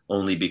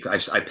 only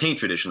because I paint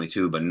traditionally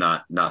too, but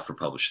not for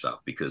published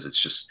stuff, because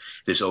it's just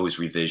there's always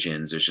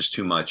revisions. There's just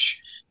too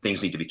much.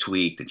 Things need to be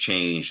tweaked and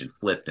changed and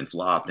flipped and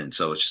flopped, and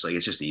so it's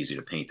just easier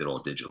to paint it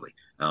all digitally.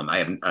 I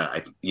haven't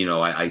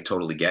I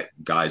totally get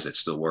guys that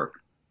still work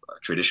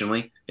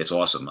traditionally. It's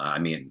awesome. I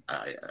mean,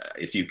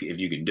 if you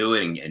can do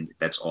it, and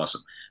that's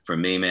awesome. For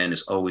me, man,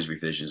 there's always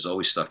revisions,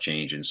 always stuff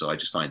changing, so I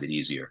just find it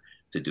easier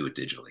to do it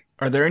digitally.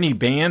 Are there any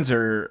bands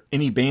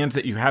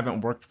that you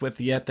haven't worked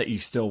with yet that you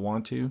still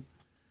want to?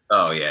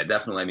 Oh yeah,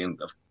 definitely. I mean,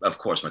 of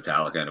course,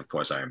 Metallica, and of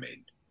course Iron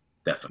Maiden.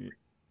 Definitely.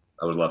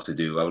 I would love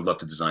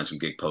to design some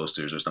gig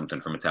posters or something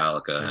for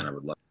Metallica, and I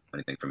would love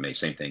anything from me.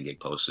 Same thing, gig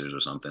posters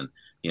or something.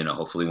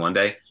 Hopefully one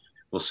day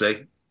we'll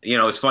see.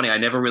 It's funny. I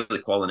never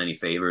really call in any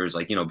favors,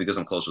 like, because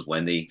I'm close with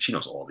Wendy. She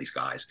knows all these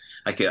guys.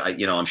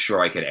 I'm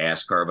sure I could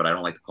ask her, but I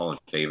don't like to call in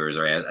favors,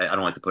 or I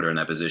don't like to put her in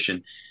that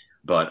position.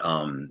 But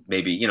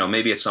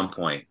maybe at some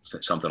point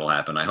something will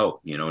happen. I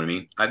hope. You know what I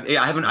mean?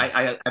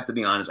 I have to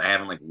be honest. I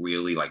haven't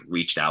really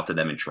reached out to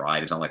them and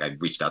tried. It's not like I've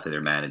reached out to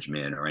their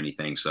management or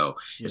anything. So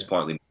it's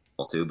partly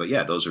too. But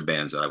yeah, those are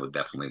bands that I would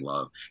definitely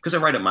love, because I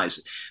write up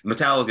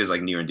Metallica is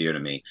near and dear to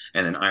me,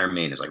 and then Iron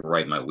Maiden is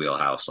right in my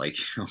wheelhouse. Like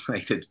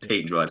the paint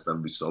and draw stuff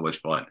would be so much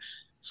fun.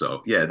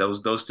 So yeah,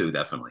 those two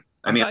definitely.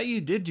 I thought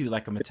you did do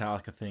a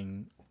Metallica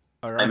thing,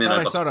 or I thought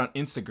I saw it on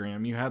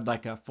Instagram. You had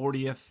a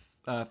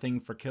 40th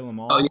thing for Kill 'Em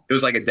All. Oh, yeah. It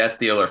was a Death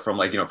Dealer from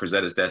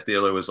Frazetta's Death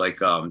Dealer was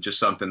just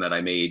something that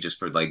I made just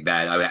for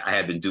that. I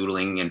had been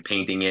doodling and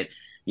painting it,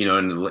 in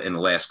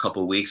the last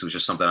couple of weeks. It was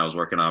just something I was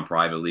working on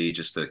privately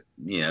just to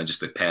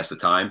pass the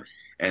time.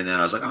 And then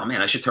I was like, oh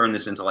man, I should turn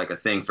this into a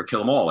thing for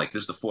Kill 'Em All.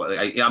 This is the fourth.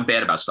 I'm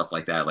bad about stuff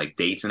like that, like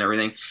dates and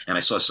everything. And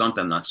I saw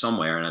something not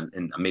somewhere,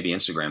 and maybe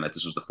Instagram, that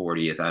this was the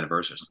 40th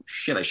anniversary. So,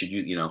 shit, I should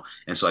use,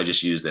 And so I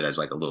just used it as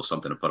a little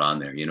something to put on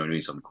there. You know what I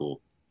mean? Something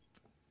cool.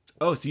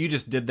 Oh, so you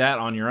just did that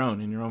on your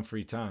own in your own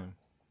free time?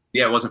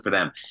 Yeah, it wasn't for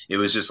them. It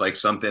was just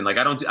something I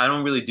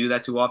don't really do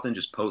that too often.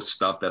 Just post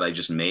stuff that I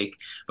just make,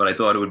 but I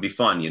thought it would be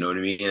fun. You know what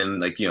I mean?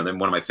 And they're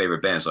one of my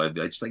favorite bands, so I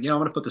just I'm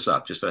gonna put this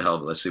up just for the hell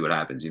of it. Let's see what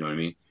happens. You know what I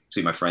mean? See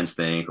what my friends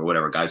think or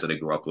whatever, guys that I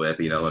grew up with.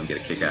 Let them get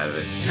a kick out of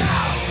it.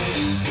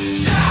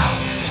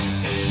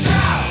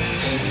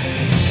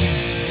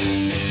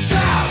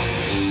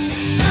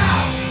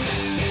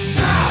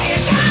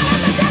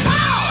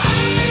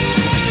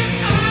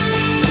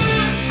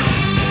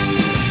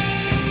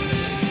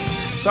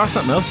 Saw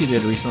something else you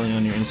did recently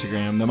on your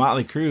Instagram, the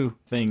Motley Crue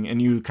thing,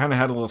 and you kind of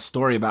had a little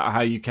story about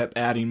how you kept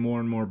adding more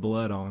and more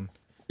blood on.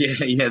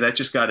 Yeah, that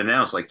just got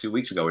announced 2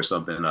 weeks ago or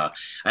something. I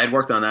had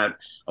worked on that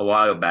a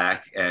while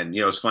back, and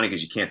it's funny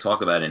because you can't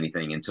talk about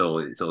anything until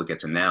it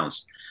gets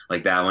announced,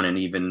 like that one, and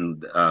even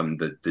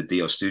the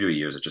Dio Studio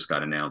years that just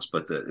got announced.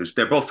 But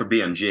they're both for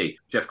BMG.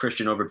 Jeff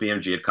Christian over at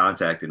BMG had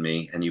contacted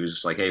me, and he was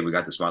just like, "Hey, we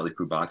got this Motley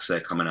Crue box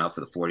set coming out for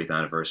the 40th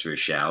anniversary of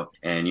Shout,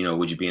 and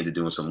would you be into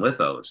doing some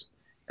lithos?"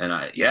 And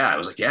I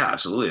was like, yeah,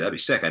 absolutely. That'd be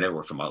sick. I never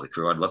worked for Motley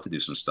Crue. I'd love to do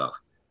some stuff.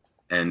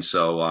 And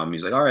so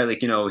he's like, all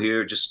right,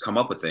 here, just come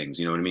up with things.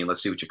 You know what I mean?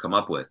 Let's see what you come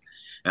up with.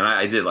 And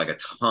I did a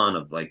ton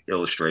of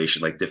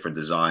illustration, different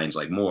designs,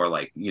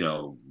 more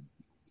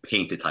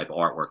painted type of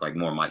artwork,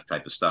 more my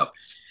type of stuff.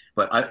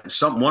 But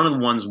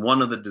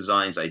one of the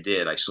designs I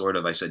did, I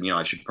said,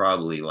 I should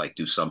probably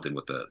do something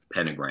with the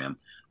pentagram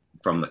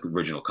from the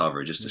original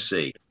cover just to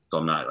see. So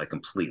I'm not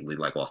completely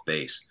off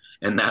base.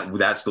 And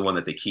that's the one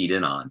that they keyed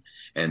in on.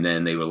 And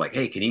then they were like,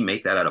 "Hey, can you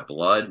make that out of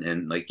blood?"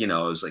 And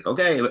I was like,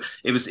 "Okay."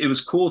 It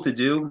was cool to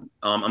do.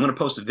 I'm gonna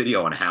post a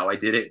video on how I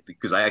did it,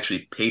 because I actually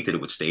painted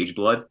it with stage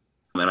blood,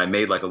 and I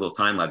made a little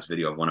time lapse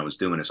video of when I was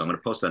doing it. So I'm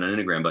gonna post that on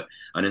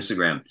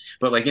Instagram.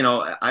 But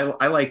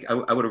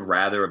I would have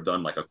rather have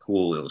done a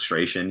cool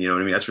illustration. You know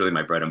what I mean? That's really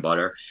my bread and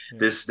butter.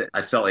 Yeah.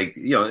 I felt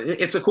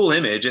it's a cool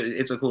image.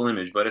 It's a cool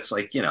image, but it's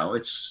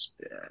it's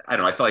I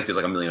don't know. I felt like there's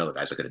a million other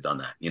guys that could have done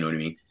that. You know what I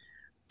mean?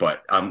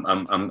 But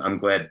I'm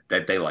glad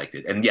that they liked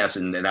it. And yes,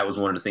 and that was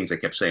one of the things I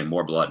kept saying,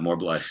 more blood, more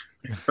blood.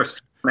 When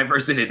I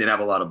first did it, didn't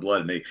have a lot of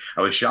blood. And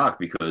I was shocked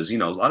because, a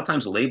lot of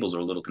times the labels are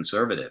a little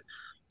conservative.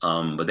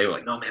 But they were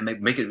like, no, man,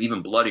 make it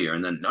even bloodier.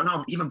 And then,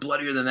 no, even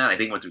bloodier than that. I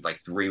think I went through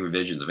 3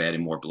 revisions of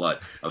adding more blood.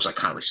 I was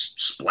kind of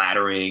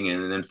splattering.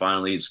 And then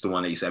finally, it's the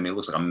one that you said, it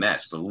looks like a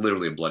mess. It's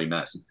literally a bloody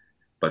mess.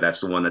 But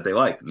that's the one that they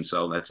liked. And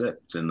so that's it.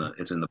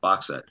 It's in the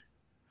box set.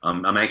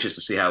 I'm anxious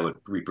to see how it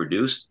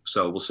reproduced,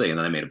 so we'll see. And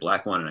then I made a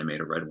black one and I made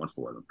a red one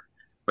for them.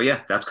 But yeah,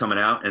 that's coming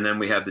out. And then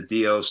we have the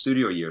Dio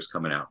Studio years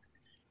coming out.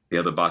 The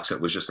other box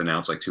set was just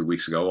announced 2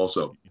 weeks ago.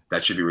 Also,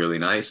 that should be really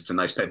nice. It's a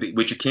nice pet,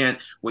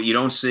 what you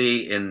don't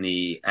see in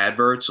the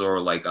adverts or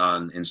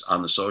on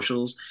the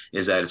socials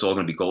is that it's all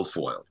going to be gold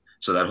foiled.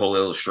 So that whole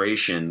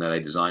illustration that I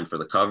designed for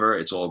the cover,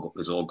 it's all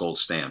gold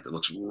stamped. It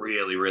looks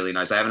really, really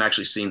nice. I haven't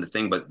actually seen the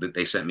thing, but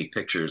they sent me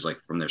pictures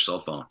from their cell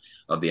phone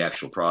of the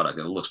actual product,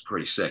 and it looks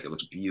pretty sick. It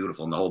looks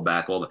beautiful, and the whole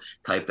back, all the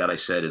type that I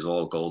said is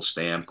all gold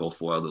stamped, gold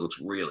foiled. It looks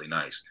really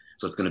nice.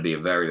 So it's going to be a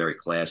very, very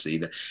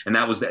classy. And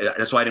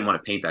that's why I didn't want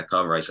to paint that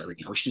cover. I said,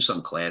 like, we should do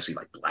something classy,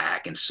 like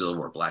black and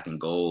silver, black and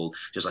gold,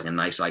 just like a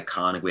nice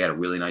iconic. We had a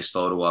really nice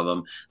photo of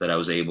them that I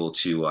was able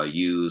to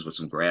use with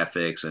some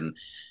graphics and,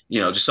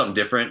 just something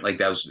different. Like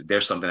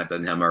there's something that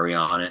doesn't have Murray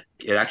on it.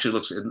 It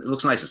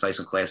looks nice. It's nice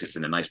and classy. It's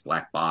in a nice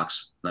black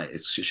box.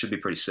 It should be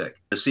pretty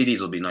sick. The CDs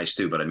will be nice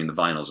too, but I mean, the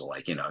vinyls are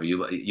like, you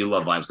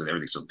love vinyls because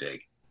everything's so big.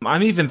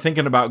 I'm even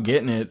thinking about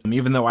getting it,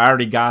 even though I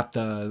already got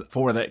the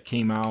 4 that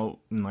came out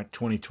in like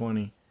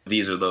 2020.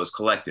 These are those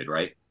collected,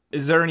 right?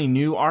 Is there any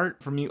new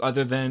art from you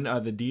other than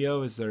the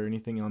Dio? Is there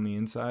anything on the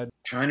inside?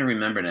 Trying to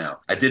remember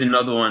now. I did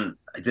another one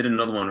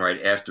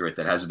right after it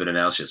that hasn't been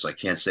announced yet, so I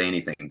can't say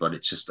anything. But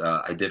it's just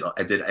I did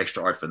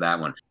extra art for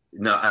that one.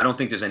 No, I don't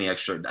think there's any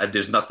extra.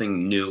 There's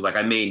nothing new. Like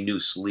I made new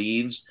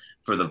sleeves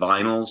for the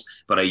vinyls,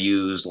 but I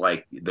used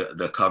like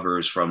the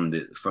covers from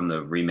the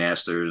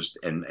remasters,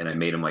 and I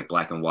made them like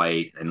black and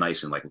white and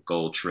nice and like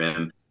gold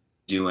trim.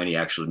 Do any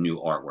actual new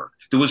artwork?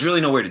 There was really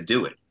nowhere to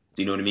do it.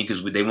 Do you know what I mean?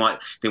 Because they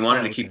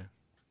wanted to keep.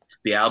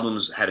 The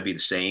albums had to be the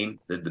same,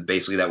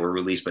 basically that were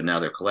released, but now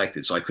they're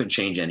collected. So I couldn't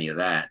change any of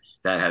that.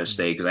 That had to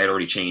stay because I had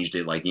already changed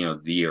it like, the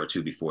year or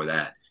two before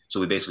that. So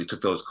we basically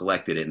took those,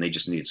 collected it, and they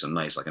just needed some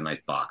nice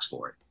box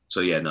for it. So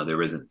yeah, no,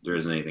 there isn't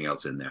anything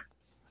else in there.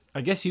 I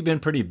guess you've been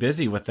pretty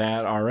busy with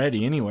that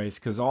already anyways,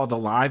 because all the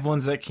live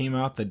ones that came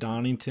out, the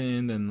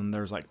Donington, and then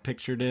there's like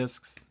picture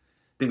discs.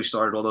 I think we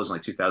started all those in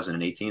like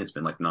 2018. It's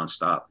been like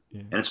nonstop.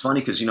 Yeah. And it's funny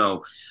because,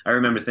 I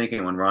remember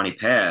thinking when Ronnie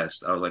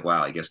passed, I was like,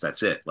 wow, I guess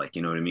that's it. Like,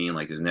 you know what I mean?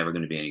 Like there's never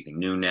going to be anything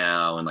new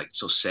now. And like, it's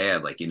so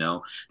sad. Like, there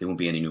won't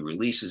be any new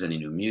releases, any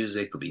new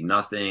music. There'll be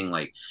nothing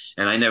like,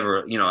 and I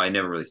never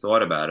really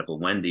thought about it,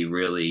 but Wendy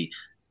really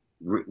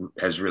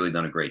has really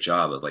done a great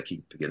job of like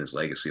keeping his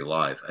legacy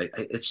alive.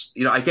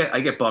 I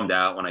get bummed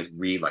out when I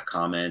read like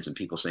comments and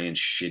people saying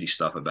shitty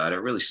stuff about it.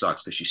 It really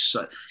sucks because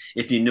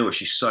if you knew her,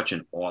 she's such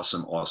an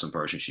awesome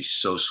person. She's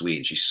so sweet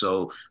and she's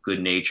so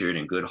good natured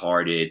and good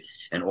hearted,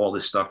 and all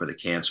this stuff for the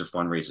cancer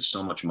fund raises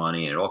so much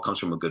money, and it all comes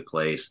from a good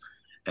place.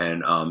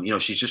 And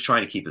she's just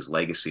trying to keep his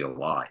legacy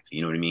alive.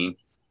 You know what I mean?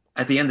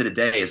 At the end of the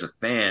day, as a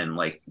fan,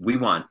 like we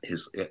want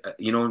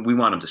we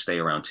want him to stay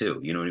around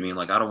too. You know what I mean?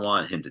 Like I don't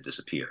want him to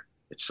disappear.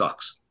 It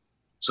sucks.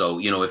 So,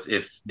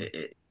 if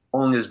as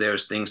long as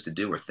there's things to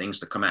do or things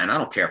to come out, and I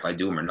don't care if I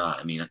do them or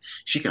not. I mean,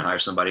 she can hire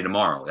somebody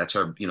tomorrow. That's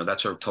her,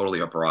 totally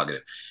her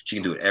prerogative. She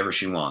can do whatever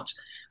she wants.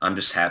 I'm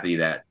just happy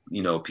that,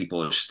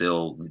 people are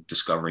still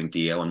discovering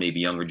Dio, and maybe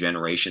younger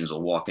generations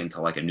will walk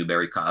into like a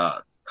Newberry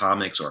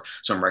Comics or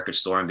some record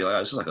store and be like, oh,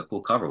 this is like a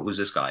cool cover. Who's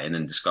this guy? And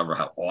then discover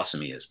how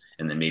awesome he is.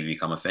 And then maybe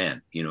become a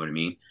fan. You know what I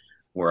mean?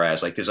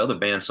 Whereas like there's other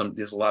bands,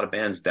 there's a lot of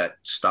bands that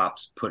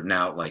stopped putting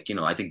out like,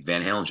 I think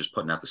Van Halen's just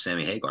putting out the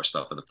Sammy Hagar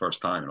stuff for the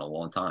first time in a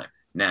long time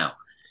now.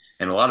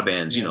 And a lot of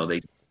bands,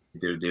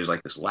 there's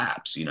like this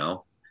lapse,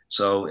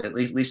 so at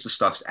least the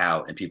stuff's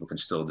out and people can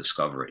still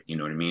discover it. You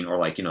know what I mean? Or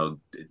like,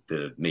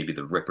 maybe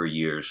the Ripper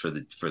years for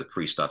the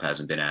pre stuff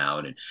hasn't been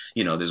out, and,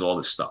 there's all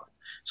this stuff.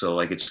 So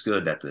like, it's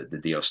good that the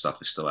Dio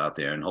stuff is still out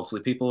there, and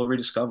hopefully people will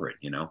rediscover it,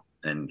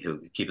 and he'll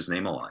keep his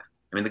name alive.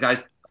 I mean, the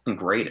guy's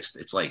greatest.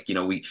 It's like,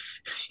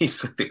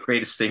 he's like the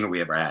greatest singer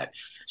we ever had.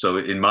 So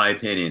in my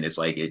opinion, it's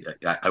like,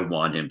 I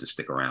want him to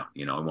stick around.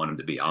 I want him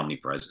to be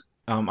omnipresent.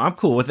 I'm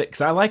cool with it because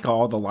I like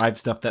all the live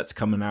stuff that's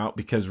coming out,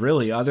 because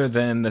really, other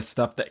than the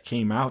stuff that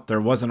came out, there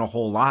wasn't a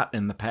whole lot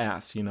in the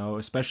past,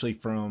 especially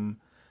from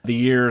the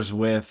years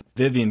with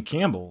Vivian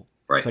Campbell.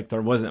 Right. It's like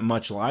there wasn't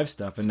much live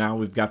stuff, and now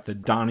we've got the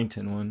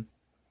Donington one.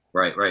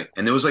 Right.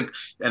 And there was like,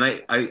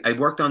 and I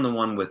worked on the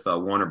one with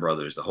Warner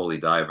Brothers, the Holy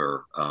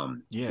Diver.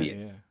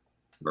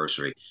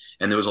 Anniversary,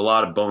 and there was a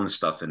lot of bonus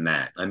stuff in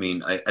that. I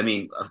mean,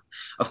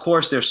 of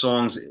course, there's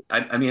songs.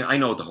 I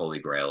know what the Holy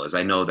Grail is.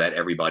 I know that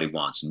everybody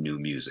wants new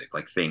music,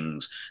 like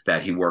things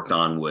that he worked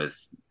on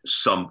with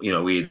some,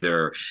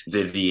 either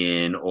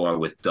Vivian or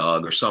with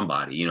Doug or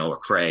somebody, or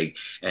Craig,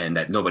 and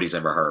that nobody's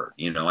ever heard.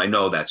 I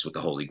know that's what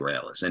the Holy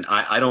Grail is, and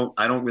I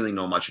don't really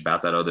know much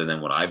about that other than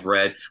what I've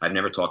read. I've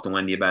never talked to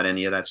Wendy about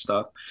any of that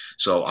stuff,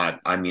 so I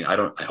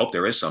hope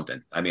there is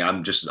something. I mean,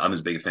 I'm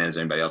as big a fan as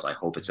anybody else. I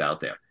hope it's out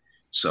there.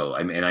 So,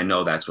 I mean, I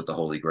know that's what the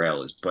Holy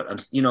Grail is, but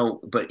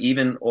but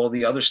even all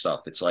the other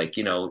stuff, it's like,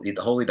 the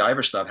Holy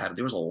Diver stuff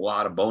there was a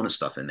lot of bonus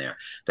stuff in there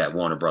that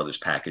Warner Brothers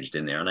packaged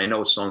in there. And I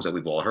know it's songs that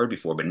we've all heard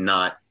before, but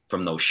not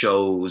from those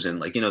shows. And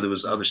like, there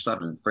was other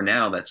stuff. And for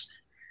now, that's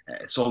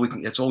all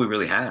we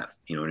really have.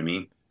 You know what I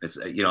mean? It's,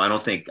 I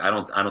don't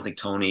think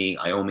Tony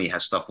Iommi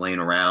has stuff laying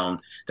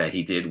around that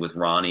he did with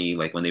Ronnie,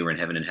 like when they were in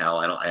Heaven and Hell.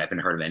 I haven't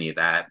heard of any of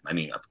that. I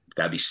mean,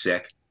 that'd be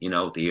sick,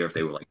 to hear if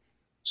they were like,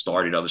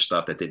 started other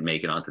stuff that didn't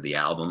make it onto the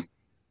album.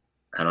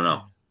 I don't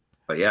know,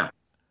 but yeah,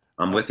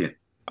 I'm with you.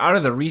 Out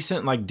of the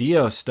recent like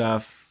Dio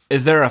stuff,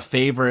 is there a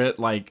favorite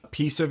like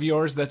piece of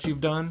yours that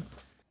you've done?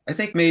 I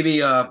think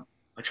maybe I'm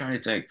trying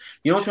to think.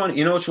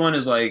 Which one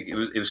is like it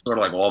was sort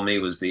of like all me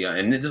was the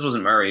and this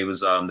wasn't Murray. It was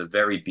the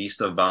Very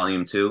Beast of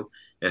Volume 2.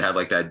 It had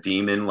like that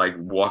demon like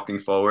walking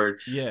forward.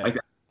 Yeah, like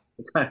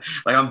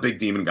I'm a big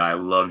demon guy. I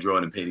love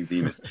drawing and painting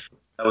demons.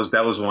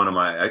 that was one of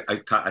my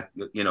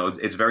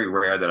it's very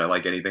rare that I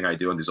like anything I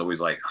do, and there's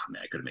always like, oh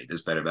man, I could have made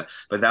this better,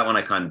 but that one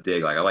I kind of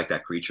dig. Like I like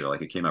that creature,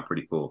 like it came out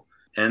pretty cool.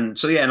 And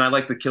so yeah, and I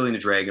like the Killing the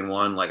Dragon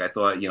one. Like I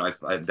thought,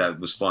 that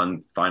was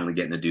fun finally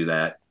getting to do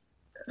that.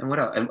 And what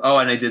else? And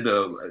I did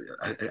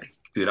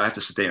dude, I have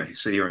to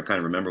sit here and kind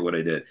of remember what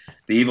I did.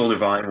 The Evil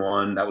Divine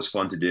one, that was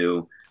fun to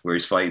do, where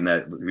he's fighting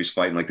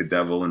like the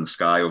devil in the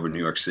sky over New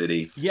York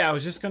City. Yeah, I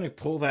was just gonna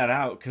pull that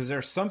out because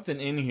there's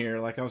something in here.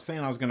 Like I was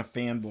saying, I was gonna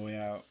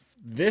fanboy out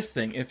this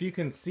thing. If you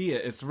can see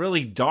it, it's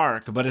really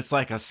dark, but it's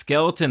like a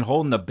skeleton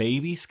holding a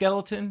baby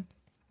skeleton.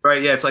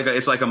 Right? Yeah, it's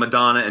like a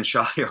Madonna and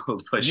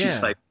child, but she's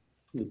Yeah. like,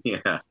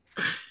 yeah,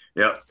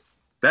 yep.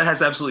 That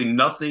has absolutely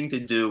nothing to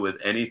do with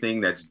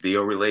anything that's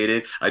Dio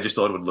related. I just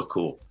thought it would look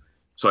cool.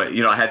 So,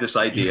 I had this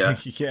idea.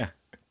 Yeah.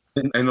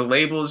 And the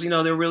labels,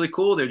 they're really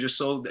cool. They're just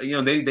so,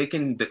 they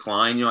can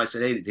decline. I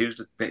said, hey, here's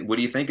the thing. What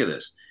do you think of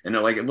this? And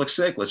they're like, it looks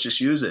sick. Let's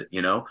just use it,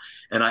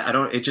 And I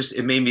don't,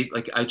 it made me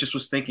like, I just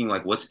was thinking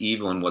like, what's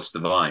evil and what's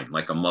divine?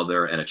 Like a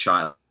mother and a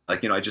child.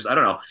 Like, I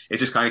don't know. It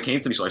just kind of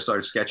came to me. So I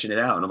started sketching it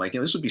out and I'm like,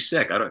 this would be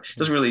sick. It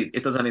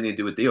doesn't have anything to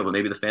do with Dio, but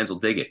maybe the fans will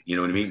dig it. You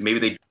know what I mean? Maybe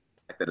that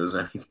doesn't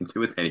have anything to do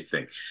with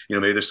anything.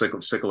 Maybe they're sick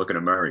of looking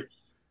at Murray.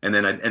 And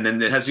then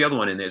it has the other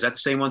one in there. Is that the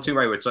same one too,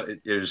 right? Where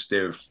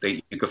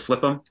you could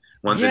flip them.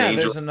 One's an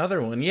angel. There's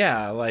another one.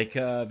 Yeah, like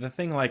the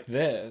thing like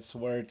this,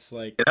 where it's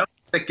like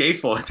That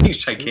gatefold. I think it's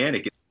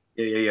gigantic.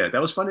 Yeah.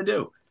 That was fun to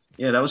do.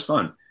 Yeah, that was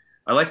fun.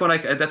 I like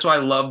that's why I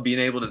love being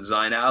able to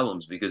design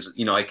albums because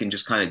I can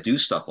just kind of do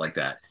stuff like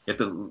that. If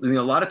a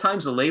lot of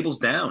times the label's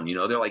down,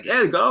 they're like,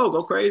 yeah,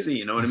 go crazy.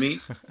 You know what I mean?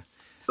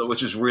 So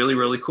which is really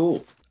really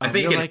cool. I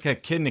think like a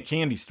kid in a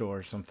candy store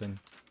or something.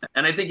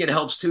 And I think it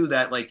helps too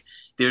that like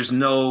there's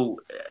no,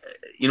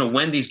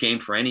 Wendy's game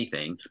for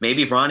anything.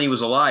 Maybe if Ronnie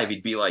was alive,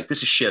 he'd be like,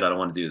 this is shit. I don't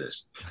want to do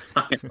this.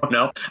 I don't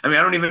know. I mean,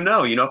 I don't even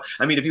know,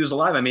 I mean, if he was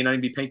alive, I may not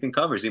even be painting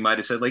covers. He might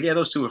have said like, yeah,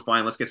 those two are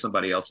fine. Let's get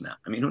somebody else now.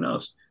 I mean, who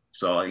knows?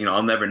 So,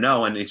 I'll never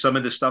know. And some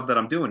of the stuff that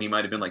I'm doing, he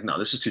might have been like, no,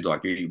 this is too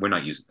dark. We're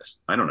not using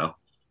this. I don't know.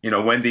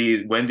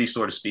 Wendy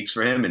sort of speaks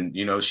for him and,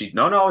 no,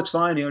 it's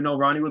fine. No,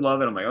 Ronnie would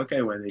love it. I'm like,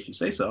 okay, Wendy, if you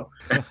say so.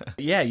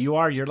 Yeah,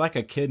 you're like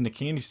a kid in a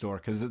candy store.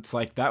 Cause it's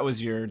like, that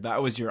was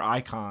your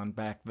icon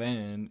back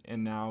then.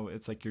 And now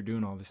it's like, you're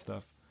doing all this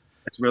stuff.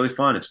 It's really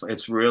fun.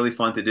 It's really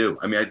fun to do.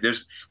 I mean,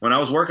 when I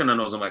was working on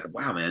those, I'm like,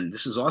 wow, man,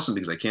 this is awesome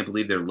because I can't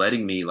believe they're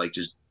letting me like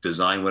just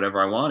design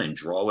whatever I want and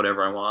draw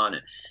whatever I want.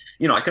 And,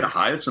 I could have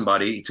hired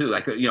somebody too.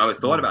 I could, I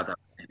thought about that.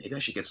 Maybe I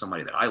should get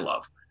somebody that I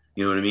love.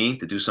 You know what I mean?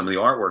 To do some of the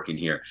artwork in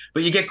here.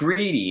 But you get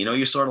greedy,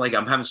 you're sort of like,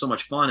 I'm having so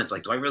much fun. It's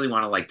like, do I really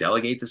want to like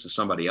delegate this to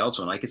somebody else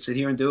when I could sit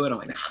here and do it? I'm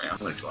like, nah, I'm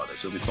going to draw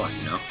this. It'll be fun,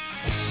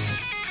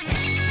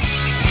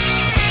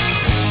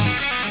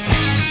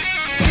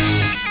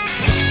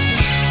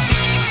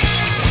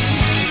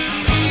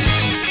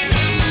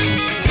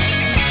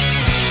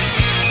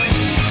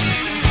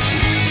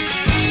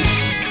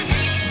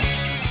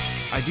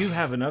 I do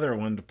have another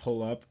one to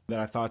pull up that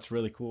I thought's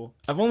really cool.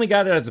 I've only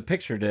got it as a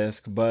picture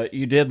disc, but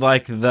you did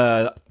like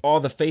all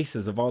the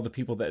faces of all the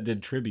people that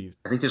did tribute.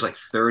 I think there's like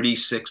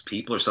 36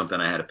 people or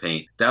something I had to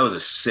paint. That was a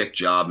sick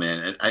job, man.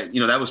 And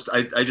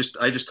I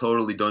just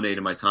totally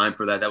donated my time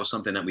for that. That was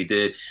something that we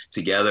did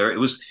together. It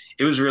was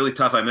really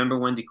tough. I remember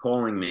Wendy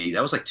calling me.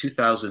 That was like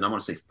 2000, I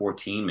want to say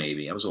 14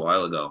 maybe. That was a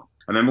while ago.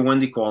 I remember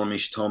Wendy calling me.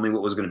 She told me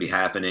what was going to be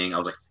happening. I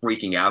was like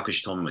freaking out because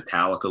she told me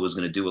Metallica was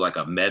going to do like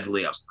a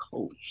medley. I was like,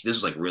 holy shit, this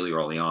is like really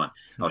early on.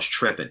 I was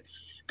tripping.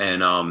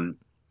 And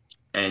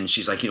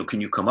she's like,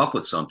 can you come up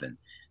with something?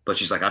 But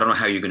she's like, I don't know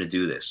how you're going to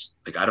do this.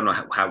 Like, I don't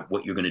know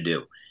what you're going to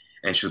do.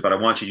 And she was, but I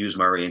want you to use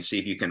Murray and see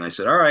if you can. I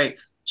said, all right.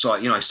 So,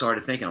 I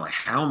started thinking like,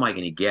 how am I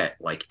going to get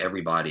like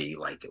everybody,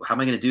 like, how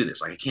am I going to do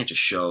this? Like, I can't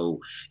just show,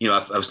 I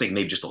was thinking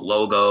maybe just the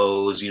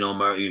logos,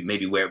 Murray,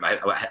 maybe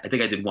I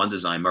think I did one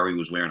design. Murray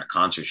was wearing a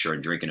concert shirt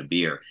and drinking a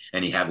beer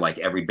and he had like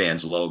every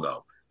band's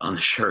logo on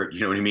the shirt. You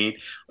know what I mean?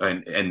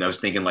 And I was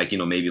thinking like,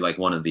 maybe like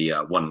one of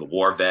the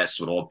war vests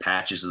with all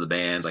patches of the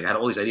bands. Like I had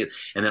all these ideas.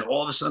 And then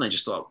all of a sudden I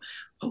just thought,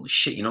 holy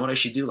shit, you know what I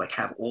should do? Like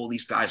have all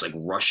these guys like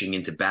rushing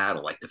into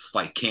battle, like to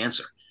fight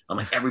cancer. I'm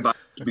like, everybody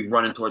should be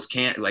running towards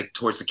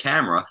the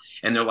camera,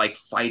 and they're like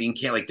fighting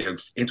like they're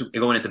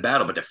going into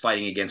battle, but they're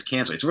fighting against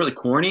cancer. It's really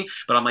corny,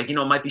 but I'm like, it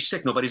might be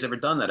sick. Nobody's ever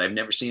done that. I've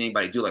never seen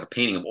anybody do like a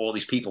painting of all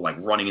these people like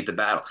running into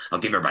battle. I'll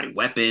give everybody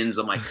weapons.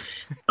 I'm like,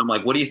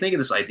 what do you think of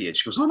this idea? And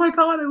she goes, oh my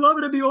god, I love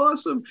it. It'd be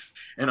awesome.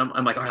 And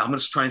I'm like, all right, I'm gonna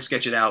try and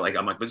sketch it out. Like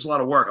I'm like, but it's a lot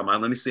of work. I'm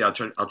like, let me see. I'll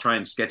try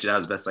and sketch it out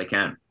as best I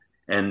can.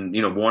 And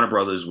Warner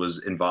Brothers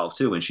was involved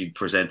too, and she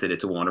presented it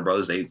to Warner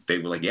Brothers. They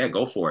were like, "Yeah,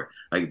 go for it."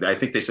 Like I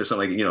think they said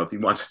something like, if he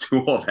wants to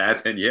do all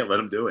that, then yeah, let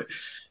him do it.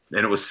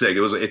 And it was sick.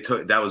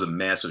 That was a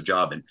massive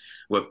job. And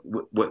what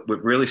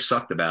really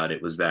sucked about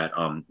it was that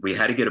we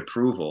had to get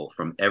approval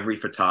from every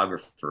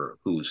photographer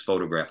whose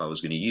photograph I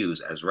was going to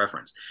use as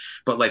reference.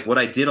 But like what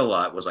I did a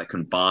lot was I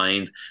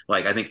combined,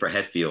 like I think for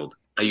Hetfield,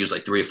 I used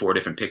like 3 or 4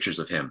 different pictures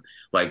of him,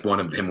 like one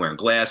of him wearing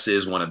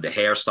glasses, one of the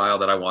hairstyle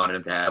that I wanted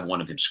him to have,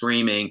 one of him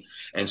screaming.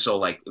 And so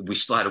like we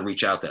still had to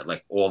reach out to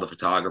like all the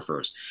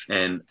photographers.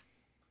 And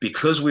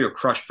because we were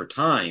crushed for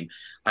time,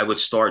 I would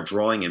start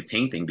drawing and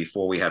painting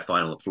before we had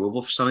final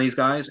approval for some of these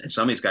guys. And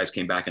some of these guys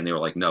came back and they were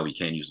like, no, you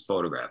can't use the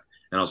photograph.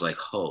 And I was like,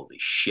 holy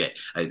shit.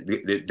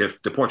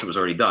 The portrait was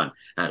already done.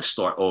 I had to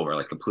start over,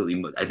 like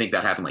completely. I think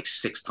that happened like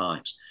 6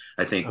 times.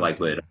 I think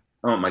with,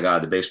 oh my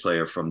God, the bass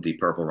player from Deep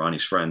Purple,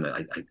 Ronnie's friend,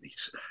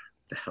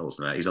 the hell is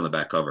that? He's on the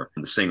back cover.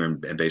 The singer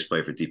and bass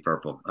player for Deep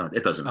Purple.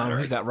 It doesn't matter.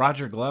 Who's that?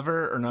 Roger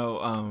Glover or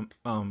no?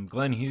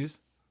 Glenn Hughes.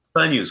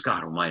 Glenn Hughes.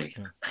 God Almighty.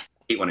 Yeah. I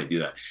hate when I do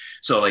that.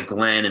 So like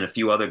Glenn and a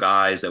few other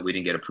guys that we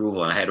didn't get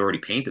approval, and I had already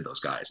painted those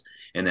guys,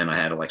 and then I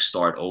had to like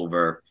start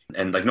over,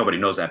 and like nobody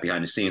knows that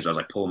behind the scenes. But I was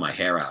like pulling my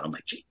hair out. I'm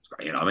like, geez,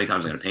 how many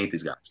times am I going to paint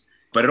these guys?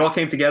 But it all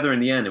came together in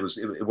the end.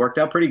 It worked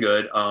out pretty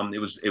good. It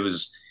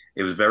was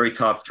very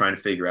tough trying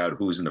to figure out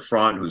who's in the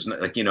front, who's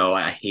not. Like,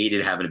 I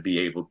hated having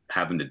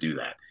to do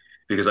that,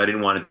 because I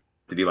didn't want it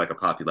to be like a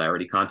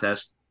popularity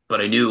contest.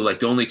 But I knew like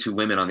the only 2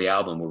 women on the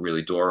album were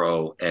really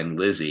Doro and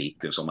Lizzie.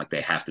 So I'm like,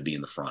 they have to be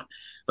in the front.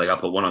 Like I'll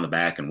put one on the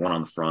back and one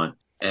on the front.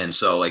 And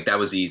so like that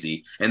was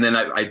easy. And then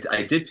I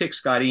did pick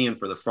Scott Ian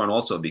for the front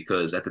also,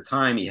 because at the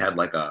time he had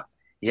like a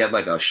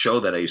show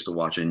that I used to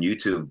watch on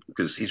YouTube,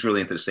 because he's really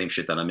into the same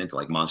shit that I'm into,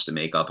 like monster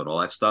makeup and all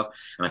that stuff.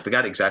 And I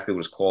forgot exactly what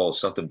it's called,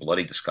 something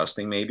Bloody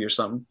Disgusting maybe or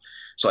something.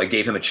 So I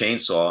gave him a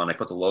chainsaw and I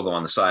put the logo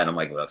on the side. I'm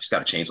like, well, if he's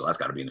got a chainsaw, that's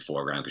got to be in the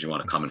foreground, because you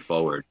want to come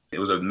forward. It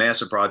was a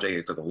massive project.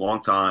 It took a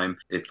long time.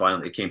 It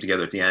came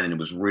together at the end, and it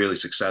was really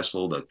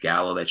successful. The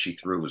gala that she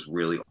threw was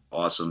really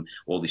awesome.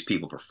 All these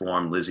people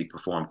performed. Lizzie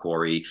performed,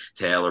 Corey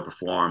Taylor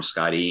performed,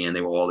 Scott Ian.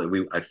 They were all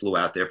there. I flew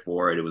out there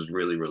for it. It was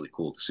really, really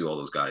cool to see all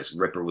those guys.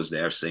 Ripper was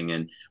there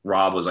singing.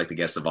 Rob was like the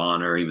guest of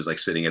honor. He was like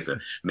sitting at the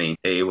main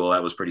table.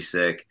 That was pretty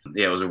sick.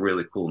 Yeah, it was a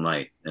really cool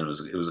night, and it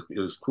was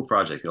a cool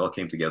project. It all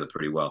came together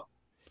pretty well.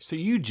 So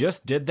you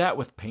just did that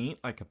with paint,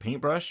 like a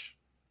paintbrush?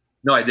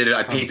 No, I did it.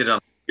 I painted it on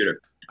the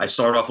computer. I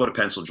started off with a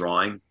pencil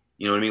drawing.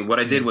 You know what I mean? What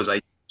I did was I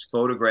used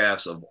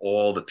photographs of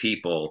all the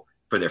people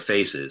for their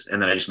faces,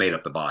 and then I just made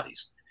up the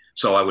bodies.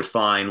 So I would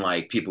find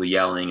like people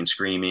yelling and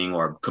screaming,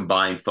 or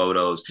combine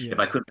photos. Yeah. If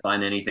I couldn't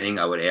find anything,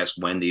 I would ask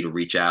Wendy to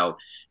reach out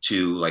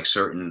to like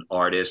certain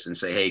artists and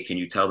say, hey, can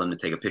you tell them to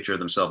take a picture of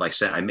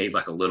themselves? I made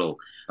like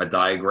a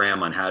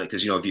diagram on how to,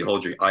 because, if you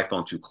hold your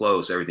iPhone too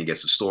close, everything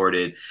gets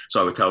distorted.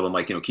 So I would tell them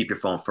like, keep your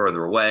phone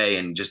further away,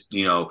 and just,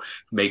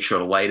 make sure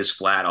the light is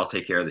flat. I'll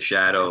take care of the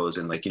shadows,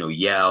 and like,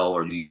 yell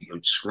or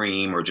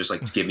scream, or just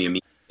like give me a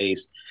mean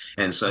face.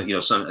 And so,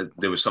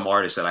 there was some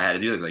artists that I had to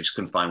do that because I just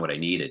couldn't find what I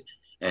needed.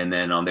 And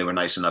then they were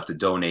nice enough to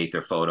donate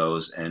their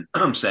photos, and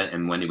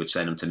and Wendy would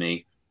send them to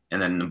me.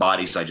 And then the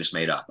bodies I just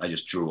made up. I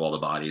just drew all the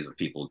bodies of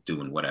people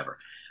doing whatever,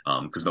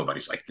 because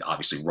nobody's like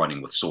obviously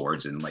running with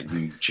swords and like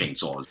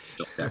chainsaws and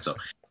like that. So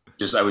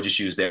I would just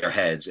use their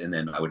heads, and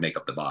then I would make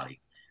up the body.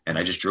 And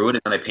I just drew it,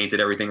 and then I painted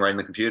everything right in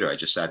the computer. I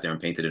just sat there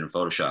and painted it in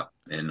Photoshop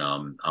and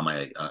on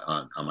my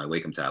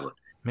Wacom tablet.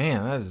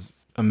 Man, that is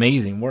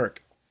amazing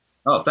work.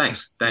 Oh,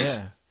 thanks.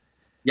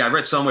 Yeah, I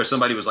read somewhere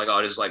somebody was like,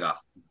 "Oh, this is like a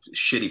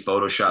shitty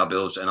Photoshop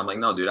illustration," and I'm like,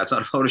 "No, dude, that's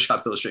not a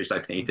Photoshop illustration. I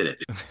painted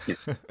it."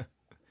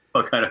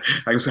 I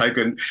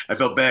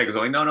felt bad because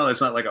I'm like, no, that's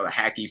not like a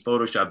hacky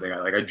Photoshop thing.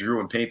 I drew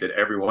and painted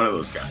every one of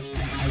those guys.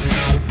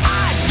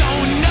 I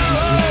don't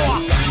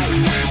know.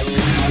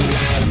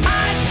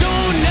 I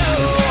don't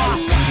know.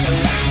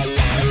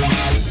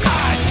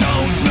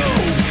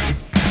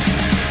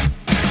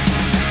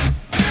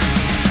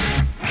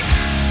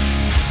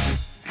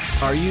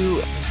 Are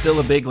you still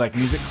a big like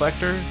music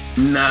collector?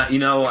 Nah,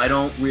 I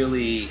don't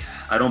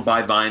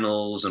buy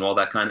vinyls and all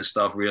that kind of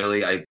stuff.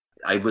 Really,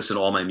 I listen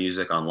to all my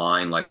music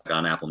online, like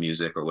on Apple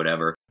Music or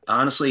whatever.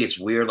 Honestly, it's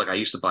weird. Like I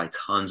used to buy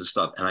tons of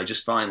stuff, and I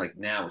just find like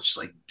now it's just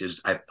like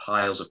I have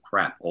piles of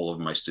crap all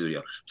over my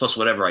studio. Plus,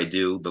 whatever I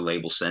do, the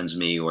label sends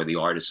me or the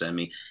artist send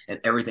me, and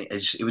everything.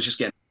 It was just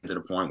getting to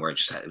the point where it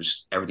was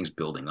just everything's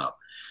building up.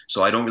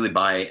 So I don't really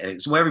buy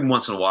it. So every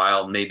once in a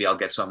while, maybe I'll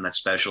get something that's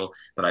special,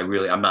 but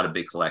I'm not a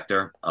big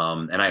collector,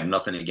 and I have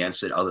nothing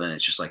against it other than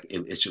it's just like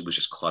it was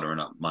just cluttering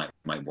up my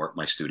work,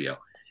 my studio.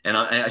 And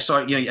I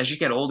started, as you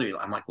get older,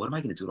 I'm like, what am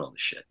I going to do with all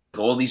this shit?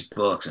 All these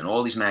books and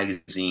all these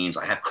magazines.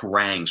 I have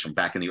Kerangs from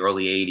back in the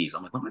early 80s.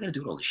 I'm like, what am I going to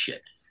do with all this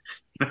shit?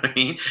 You know what I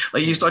mean?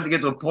 Like you start to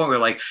get to a point where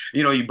like,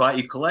 you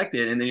collect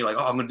it, and then you're like,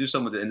 oh, I'm going to do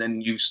something with it. And then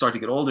you start to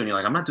get older and you're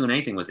like, I'm not doing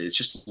anything with it. It's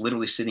just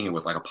literally sitting here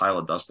with like a pile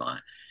of dust on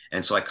it.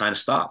 And so I kind of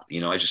stopped,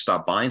 I just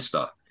stopped buying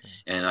stuff.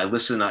 And I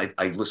listen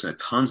to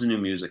tons of new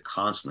music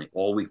constantly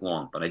all week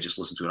long, but I just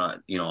listen to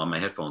it, on my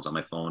headphones, on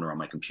my phone, or on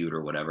my computer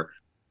or whatever.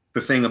 The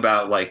thing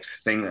about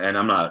and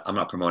I'm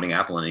not promoting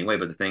Apple in any way,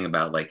 but the thing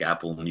about like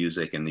Apple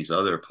Music and these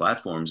other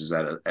platforms is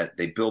that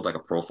they build like a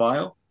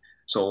profile.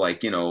 So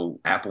like,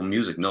 Apple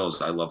Music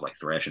knows I love like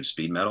thrash and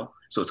speed metal.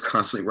 So it's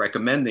constantly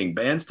recommending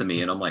bands to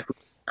me. And I'm like,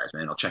 guys,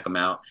 man, I'll check them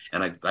out.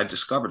 And I've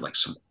discovered like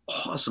some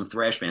awesome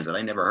thrash bands that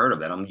I never heard of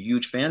that I'm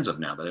huge fans of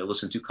now that I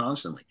listen to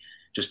constantly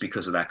just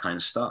because of that kind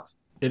of stuff.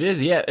 It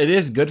is, yeah. It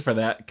is good for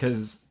that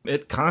because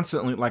it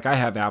constantly, like I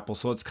have Apple,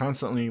 so it's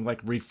constantly like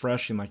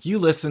refreshing. Like you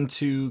listen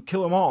to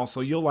Kill 'Em All, so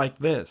you'll like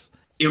this.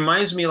 It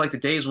reminds me of like the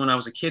days when I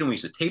was a kid and we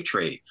used to tape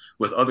trade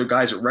with other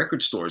guys at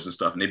record stores and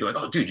stuff. And they'd be like,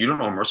 oh, dude, you don't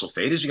know who Merciful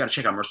Fate is? You got to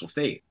check out Merciful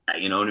Fate.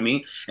 You know what I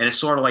mean? And it's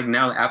sort of like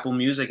now Apple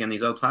Music and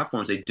these other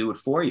platforms, they do it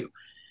for you.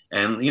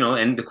 And,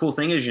 and the cool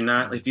thing is you're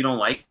not, if you don't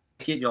like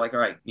it, you're like, all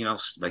right,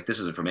 like this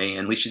isn't for me. And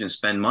at least you didn't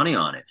spend money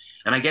on it.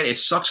 And I get it. It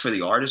sucks for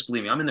the artist.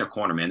 Believe me, I'm in their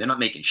corner, man. They're not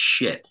making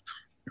shit.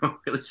 It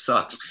really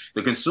sucks.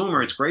 The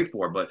consumer, it's great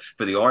for, but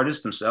for the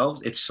artists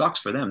themselves, it sucks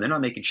for them. They're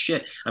not making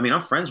shit. I mean, I'm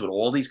friends with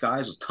all these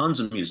guys. There's tons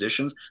of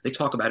musicians. They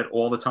talk about it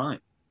all the time.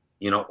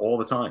 All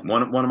the time.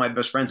 One of my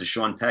best friends is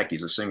Sean Peck.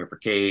 He's a singer for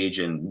Cage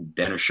and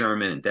Dennis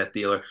Sherman and Death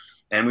Dealer.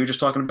 And we were just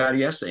talking about it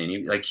yesterday.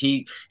 And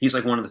he's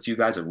like one of the few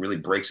guys that really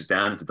breaks it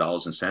down into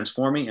dollars and cents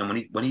for me.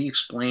 And when he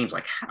explains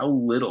like how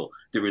little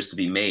there is to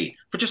be made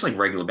for just like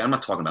regular band, I'm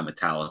not talking about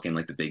Metallica and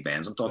like the big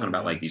bands. I'm talking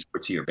about like these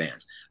tier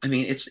bands. I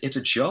mean, it's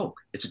a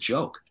joke. It's a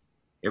joke.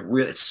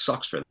 It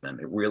sucks for them.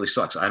 It really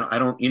sucks. I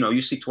don't,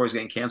 you see tours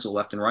getting canceled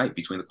left and right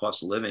between the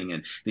cost of living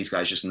and these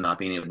guys just not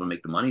being able to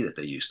make the money that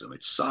they used to.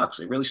 It sucks.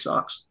 It really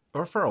sucks.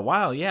 Or for a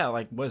while, yeah.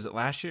 Like, was it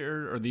last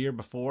year or the year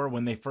before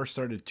when they first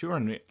started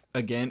touring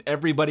again?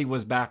 Everybody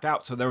was back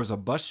out, so there was a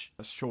bus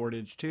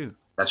shortage too.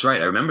 That's right.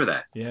 I remember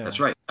that. Yeah, that's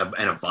right.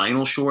 And a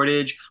vinyl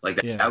shortage, like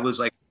that. Yeah. That was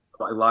like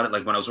a lot of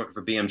like when I was working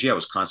for BMG, I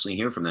was constantly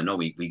hearing from them. No,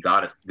 we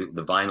got it.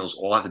 The vinyls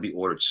all had to be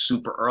ordered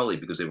super early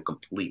because they were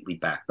completely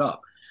backed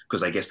up.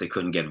 Because I guess they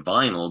couldn't get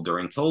vinyl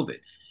during COVID.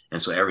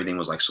 And so everything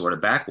was like sort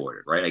of back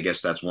ordered, right? I guess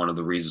that's one of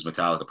the reasons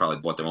Metallica probably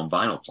bought their own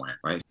vinyl plant,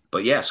 right?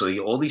 But yeah, so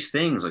all these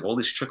things, like all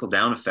this trickle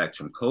down effect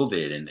from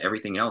COVID and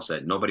everything else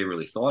that nobody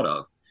really thought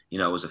of,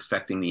 was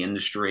affecting the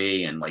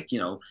industry and like,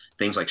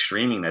 things like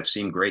streaming that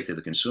seem great to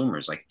the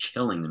consumers, like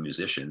killing the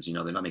musicians,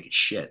 they're not making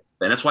shit.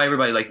 And that's why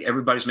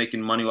everybody's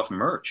making money off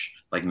merch.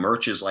 Like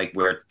merch is like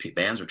where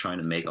bands are trying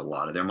to make a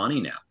lot of their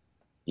money now.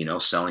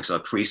 Selling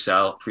stuff,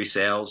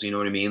 pre-sales, you know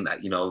what I mean?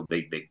 That,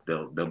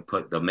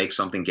 they'll make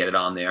something, get it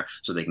on there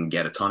so they can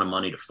get a ton of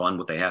money to fund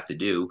what they have to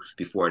do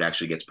before it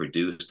actually gets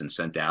produced and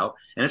sent out.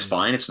 And it's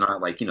fine. It's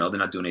not like, they're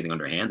not doing anything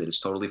underhanded.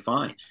 It's totally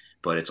fine.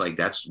 But it's like,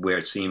 that's where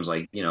it seems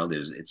like,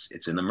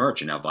 it's in the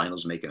merch and now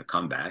vinyl's making a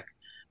comeback.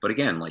 But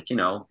again, like,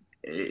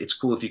 it's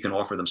cool if you can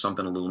offer them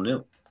something a little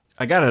new.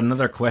 I got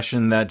another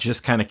question that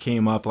just kind of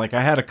came up. Like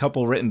I had a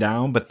couple written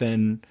down, but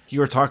then you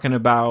were talking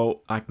about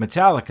like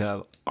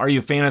Metallica. Are you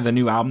a fan of the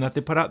new album that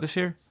they put out this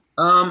year?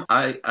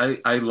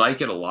 I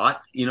like it a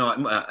lot.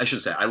 I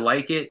should say I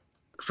like it.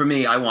 For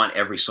me, I want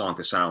every song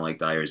to sound like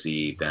Dyer's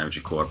Eve, Damage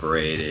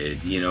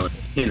Incorporated,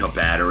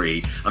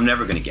 Battery. I'm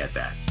never going to get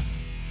that.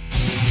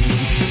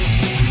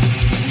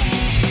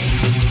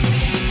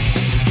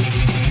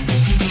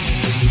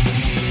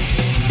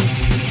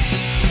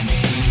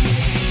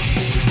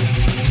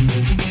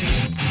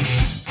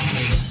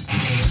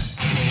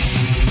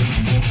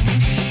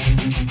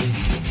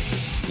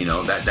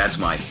 That's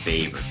my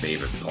favorite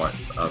part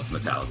of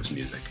Metallica's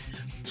music.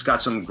 It's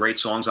got some great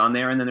songs on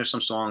there, and then there's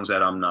some songs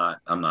that I'm not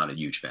a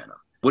huge fan of.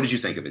 What did you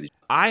think of it?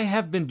 I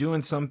have been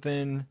doing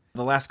something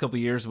the last couple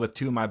of years with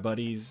two of my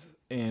buddies,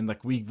 and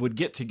like we would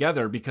get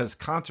together because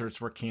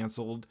concerts were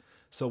canceled.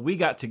 So we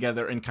got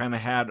together and kind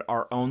of had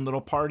our own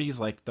little parties,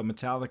 like the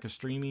Metallica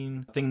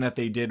streaming thing that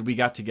they did. We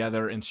got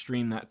together and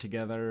streamed that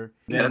together.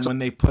 Yeah, and when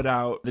they put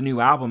out the new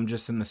album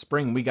just in the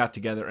spring, we got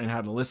together and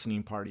had a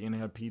listening party and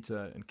had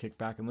pizza and kicked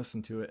back and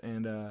listened to it.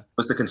 And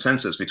what's the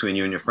consensus between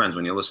you and your friends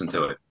when you listen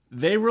to it?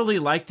 They really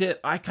liked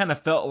it. I kind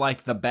of felt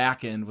like the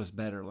back end was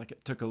better. Like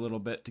it took a little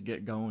bit to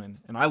get going.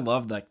 And I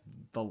loved like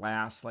the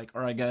last,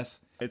 or I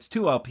guess it's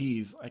 2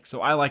 LPs. Like,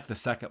 so I like the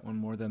second one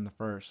more than the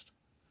first.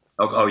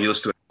 Oh, you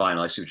listen to it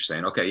final. I see what you're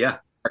saying. Okay, yeah.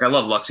 Like I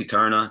love Lux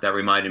Eterna. That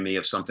reminded me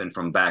of something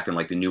from back in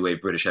like the new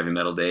wave British heavy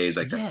metal days.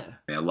 Like, yeah,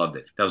 I loved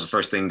it. That was the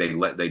first thing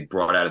they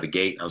brought out of the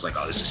gate. I was like,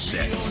 oh, this is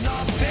sick.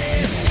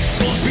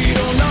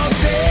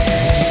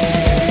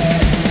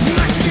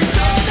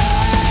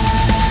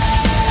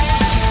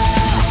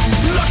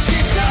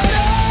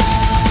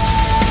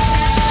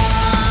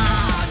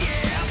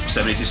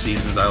 "72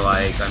 Seasons" I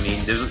like. I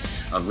mean, there's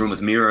a Room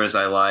with Mirrors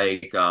I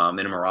like.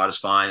 Inamorata's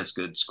fine. It's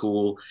good. It's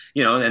cool.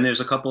 And there's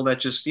a couple that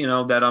just,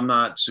 that I'm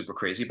not super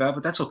crazy about,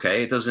 but that's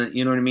okay. It doesn't,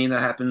 you know what I mean?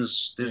 That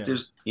happens.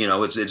 There's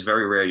it's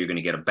very rare you're going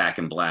to get a Back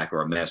in Black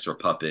or a Master of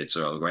Puppets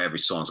or every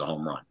song's a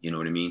home run. You know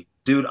what I mean?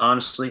 Dude,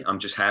 honestly, I'm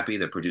just happy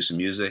they're producing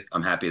music.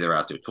 I'm happy they're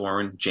out there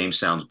touring. James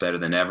sounds better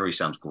than ever. He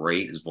sounds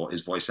great. His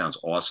voice sounds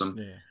awesome.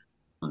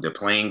 Yeah. They're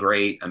playing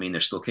great. I mean,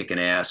 they're still kicking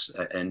ass.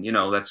 And,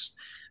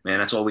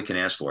 that's all we can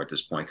ask for at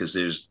this point, because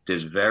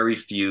there's very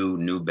few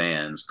new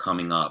bands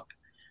coming up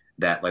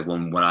that, like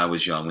when I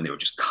was young, when they were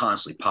just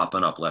constantly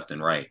popping up left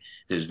and right.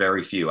 There's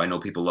very few. I know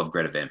people love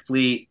Greta Van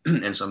Fleet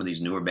and some of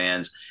these newer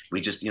bands.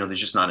 We just, there's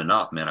just not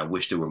enough, man. I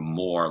wish there were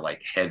more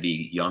like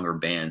heavy younger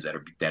bands that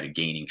are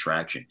gaining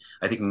traction.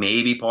 I think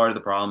maybe part of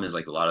the problem is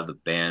like a lot of the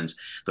bands,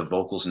 the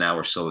vocals now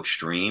are so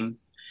extreme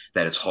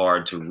that it's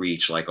hard to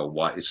reach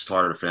it's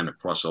harder for them to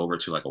cross over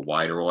to like a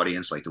wider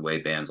audience, like the way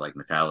bands like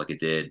Metallica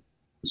did.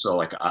 So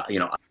like,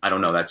 I don't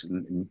know,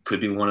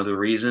 could be one of the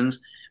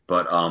reasons,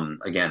 But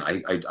again,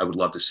 I would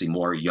love to see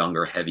more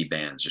younger, heavy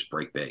bands just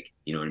break big.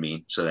 You know what I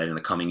mean? So that in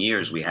the coming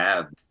years we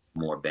have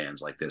more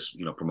bands like this,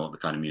 promote the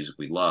kind of music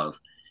we love,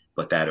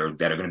 but that are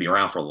going to be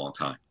around for a long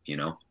time.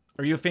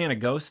 Are you a fan of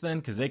Ghost then?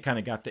 Because they kind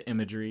of got the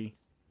imagery.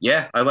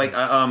 Yeah, I like.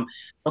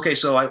 Okay,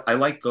 so I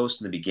like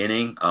Ghost in the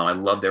beginning. I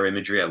love their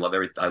imagery. I love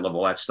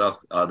all that stuff.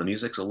 The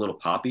music's a little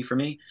poppy for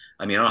me.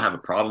 I mean, I don't have a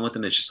problem with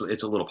them. It's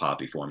a little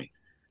poppy for me.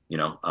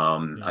 Yeah.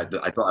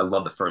 I thought I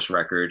loved the first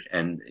record,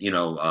 and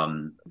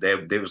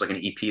there was like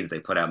an EP that they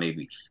put out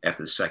maybe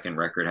after the second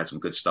record, had some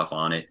good stuff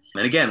on it.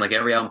 And again, like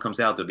every album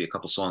comes out, there'll be a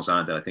couple songs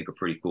on it that I think are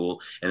pretty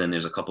cool, and then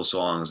there's a couple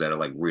songs that are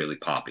like really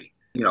poppy.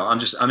 I'm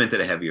into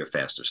the heavier,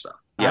 faster stuff.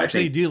 I Yeah,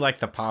 actually do like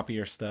the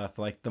poppier stuff.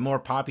 Like the more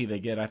poppy they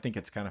get, I think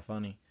it's kind of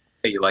funny.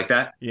 Hey, you like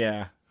that?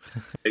 Yeah.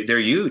 They're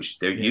huge.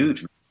 They're Yeah.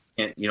 huge.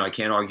 And I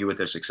can't argue with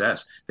their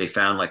success. They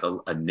found like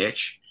a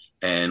niche,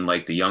 and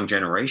like the young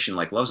generation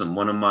like loves them.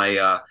 One of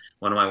my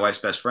wife's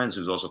best friends,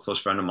 who's also a close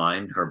friend of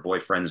mine, her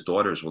boyfriend's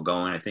daughters were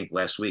going, I think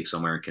last week,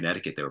 somewhere in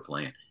Connecticut they were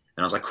playing.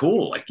 And I was like,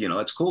 cool, like,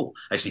 that's cool.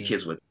 I see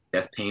kids with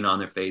death paint on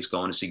their face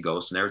going to see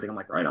Ghosts and everything. I'm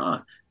like, right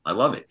on. I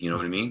love it. You know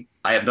what I mean?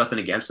 I have nothing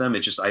against them.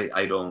 It's just I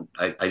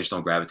just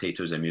don't gravitate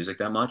towards their music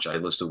that much. I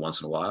listen to it once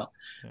in a while.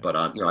 Yeah. But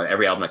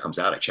every album that comes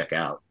out I check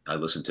out. I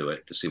listen to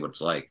it to see what it's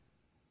like.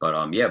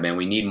 But yeah, man,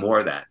 we need more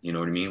of that. You know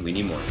what I mean? We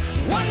need more of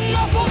that. One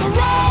love for the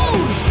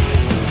road,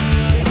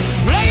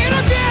 play it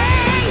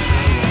again.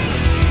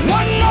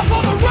 One love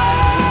for the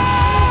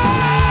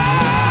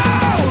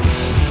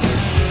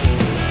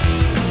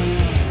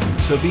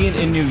road. So being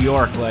in New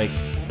York, like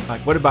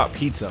what about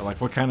pizza? Like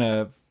what kind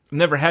of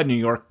never had New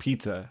York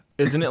pizza.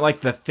 Isn't it like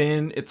the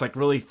thin? It's like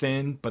really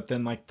thin, but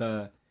then like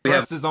the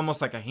crust is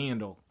almost like a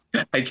handle.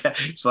 I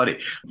guess it's funny.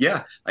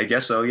 Yeah, I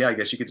guess so. Yeah, I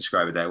guess you could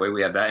describe it that way.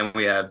 We have that, and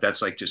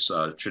that's like just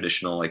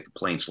traditional, like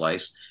plain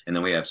slice, and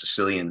then we have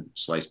Sicilian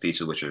sliced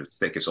pizza, which are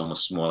thick. It's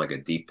almost more like a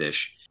deep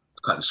dish,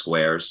 cut in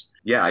squares.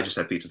 Yeah, I just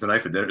had pizza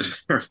tonight for dinner. As a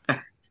matter of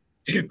fact,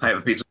 I have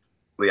a pizza.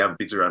 We have a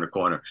pizza around the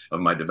corner of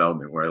my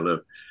development where I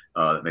live.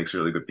 That makes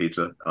really good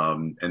pizza.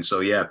 And so,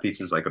 yeah,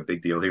 pizza is like a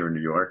big deal here in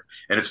New York.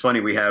 And it's funny,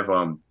 we have,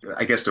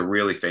 I guess the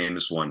really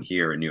famous one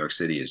here in New York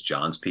City is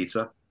John's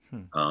Pizza.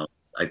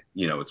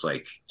 It's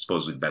like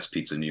supposedly the best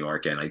pizza in New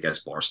York. And I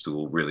guess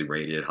Barstool really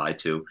rated it high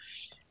too.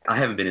 I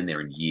haven't been in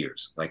there in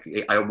years. Like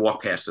I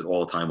walk past it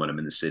all the time when I'm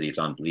in the city. It's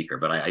on Bleecker,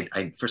 but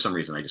I for some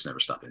reason I just never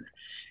stop in there,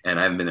 and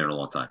I haven't been there in a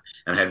long time.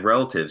 And I had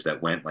relatives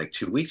that went like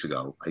 2 weeks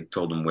ago. I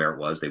told them where it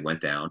was. They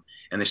went down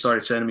and they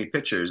started sending me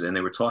pictures. And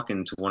they were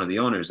talking to one of the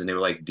owners, and they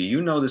were like, "Do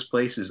you know this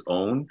place is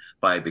owned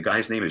by the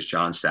guy's name is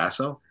John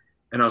Sasso?"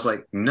 And I was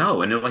like,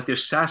 "No." And they're like,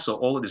 "There's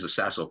Sasso. There's a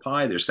Sasso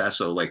pie. There's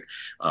Sasso like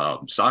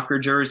soccer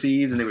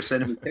jerseys." And they were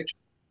sending me pictures.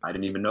 I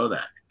didn't even know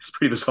that. It's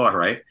pretty bizarre,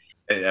 right?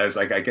 And I was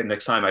like,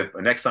 next time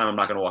I'm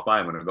not going to walk by.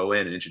 I'm going to go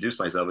in and introduce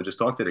myself and just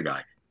talk to the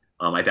guy.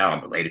 I doubt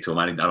I'm related to him.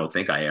 I don't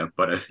think I am,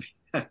 but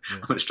I'm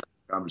going to strike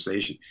a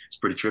conversation. It's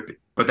pretty trippy.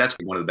 But that's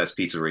one of the best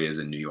pizzerias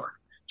in New York,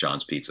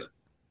 John's Pizza.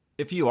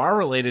 If you are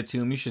related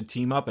to him, you should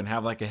team up and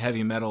have like a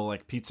heavy metal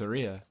like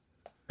pizzeria.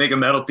 Make a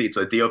metal pizza,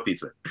 a Dio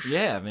pizza.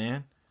 Yeah,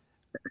 man.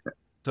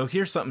 So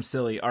here's something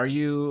silly. Are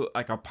you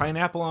like a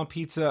pineapple on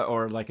pizza,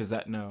 or like is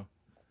that no?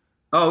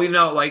 Oh,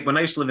 like when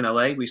I used to live in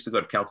LA, we used to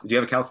go to California. Do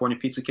you have a California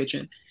pizza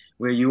kitchen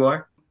where you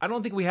are? I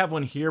don't think we have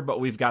one here, but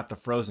we've got the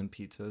frozen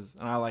pizzas,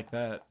 and I like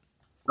that.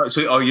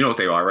 So, you know what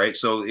they are, right?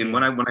 So,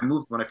 when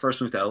I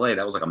first moved to LA,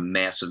 that was like a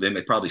massive.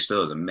 It probably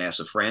still is a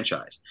massive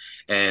franchise.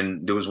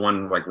 And there was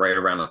one like right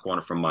around the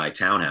corner from my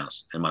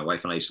townhouse, and my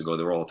wife and I used to go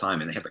there all the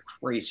time. And they have the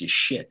craziest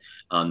shit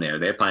on there.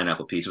 They had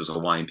pineapple pizza, it was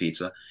Hawaiian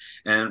pizza,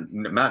 and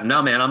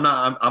no, man,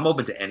 I'm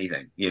open to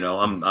anything.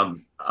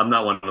 I'm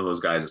not one of those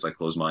guys that's like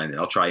closed minded.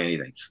 I'll try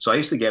anything. So we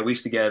used to get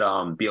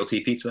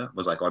BLT pizza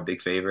was like our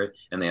big favorite,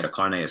 and they had a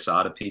carne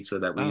asada pizza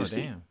that we used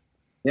to.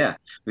 Yeah,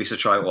 we used to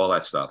try all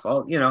that stuff.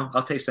 I'll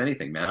taste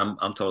anything, man.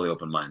 I'm totally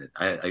open minded.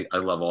 I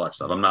love all that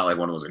stuff. I'm not like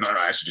one of those like, no,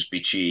 it should just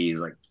be cheese.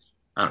 Like,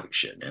 I don't give a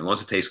shit, man.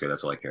 Once it tastes good,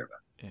 that's all I care about.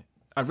 Yeah.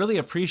 I really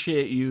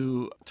appreciate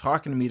you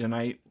talking to me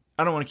tonight.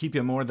 I don't want to keep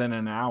you more than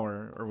an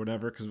hour or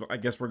whatever, because I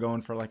guess we're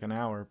going for like an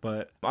hour.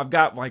 But I've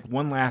got like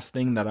one last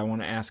thing that I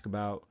want to ask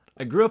about.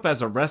 I grew up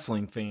as a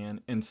wrestling fan,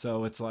 and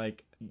so it's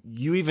like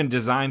you even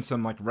designed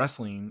some like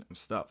wrestling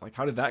stuff. Like,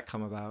 how did that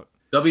come about?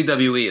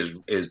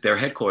 WWE is their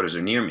headquarters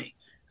are near me.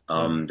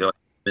 They're like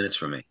minutes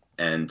from me,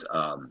 and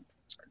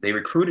they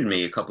recruited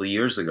me a couple of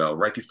years ago,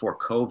 right before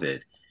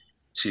COVID,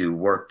 to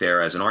work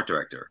there as an art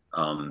director.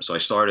 So I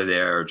started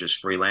there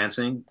just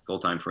freelancing,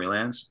 full-time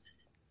freelance,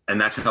 and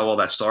that's how all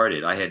that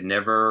started. I had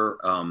never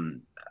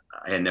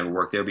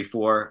worked there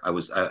before.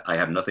 I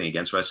have nothing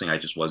against wrestling. I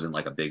just wasn't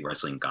like a big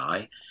wrestling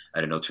guy. I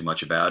didn't know too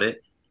much about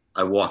it.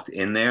 I walked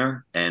in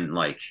there, and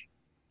like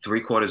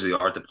 3/4 of the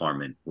art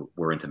department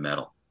were into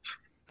metal.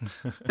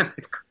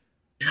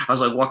 I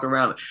was like walking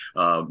around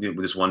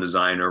with this one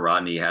designer,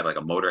 Rodney, had like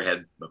a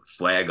Motorhead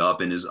flag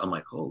up in his. I'm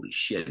like, holy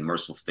shit! And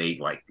Merciful Fate,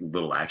 like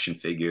little action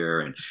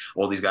figure, and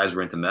all these guys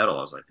were into metal.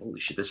 I was like, holy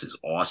shit, this is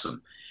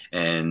awesome.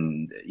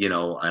 And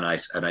and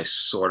I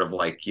sort of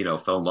like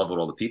fell in love with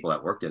all the people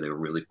that worked there. They were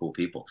really cool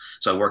people.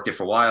 So I worked there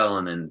for a while,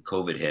 and then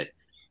COVID hit,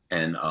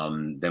 and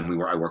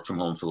then I worked from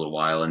home for a little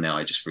while, and now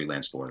I just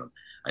freelance for them.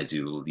 I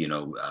do,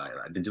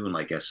 I've been doing,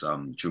 I guess,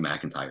 Drew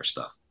McIntyre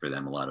stuff for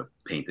them, a lot of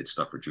painted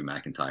stuff for Drew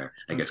McIntyre,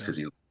 I guess, because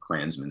he's a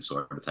Klansman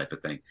sort of type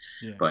of thing.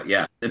 Yeah. But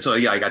yeah, and so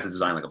yeah, I got to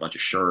design like a bunch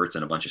of shirts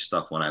and a bunch of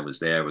stuff when I was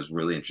there. It was a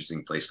really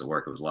interesting place to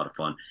work. It was a lot of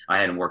fun. I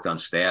hadn't worked on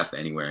staff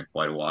anywhere in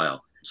quite a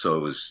while, so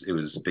it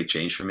was a big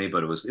change for me,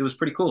 but it was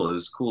pretty cool. It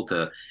was cool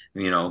to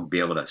be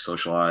able to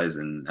socialize,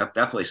 and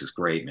that place is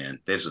great, man.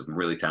 There's some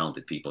really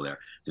talented people there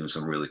doing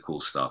some really cool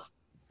stuff.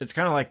 It's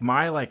kind of like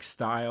my like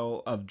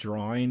style of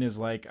drawing is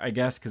like, I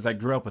guess because I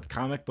grew up with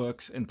comic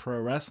books and pro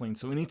wrestling,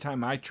 so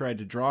anytime I tried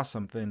to draw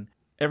something,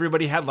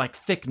 everybody had like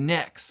thick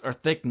necks or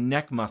thick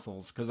neck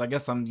muscles, because I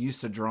guess I'm used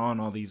to drawing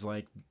all these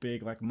like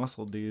big like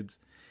muscle dudes.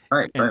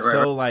 Right, And right, right, so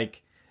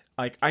right.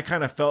 like I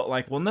kind of felt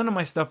like, well, none of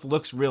my stuff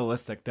looks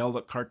realistic, they'll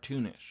look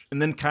cartoonish. And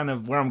then kind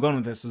of where I'm going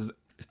with this is,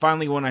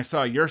 finally when I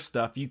saw your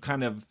stuff, you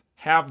kind of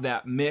have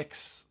that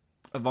mix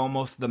of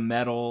almost the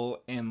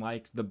metal and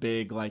like the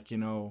big like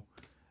uh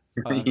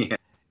Yeah,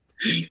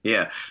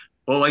 yeah.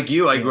 Well, like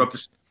you, I grew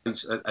yeah,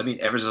 up I mean,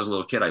 ever since I was a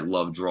little kid, I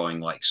loved drawing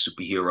like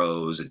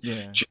superheroes and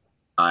yeah,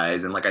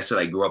 guys. And like I said,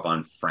 I grew up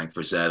on Frank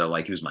Frazetta.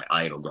 Like he was my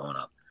idol growing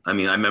up. I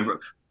mean, I remember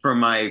for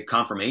my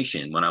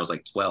confirmation when I was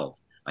like 12,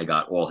 I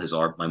got all his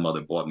art. My mother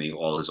bought me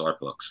all his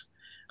art books.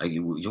 Like,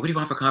 what do you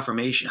want for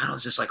confirmation? I don't know.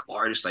 It's this like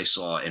artist I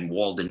saw in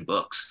Walden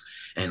Books.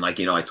 And like,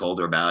 I told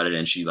her about it,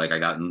 and she like, I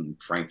got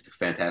Frank, the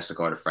fantastic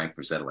art of Frank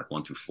Frazetta, like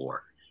 1 through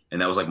 4.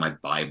 And that was like my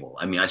Bible.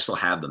 I mean, I still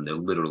have them. They're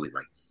literally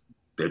like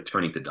they're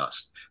turning to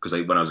dust, because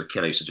when I was a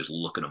kid, I used to just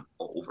look at them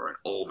over and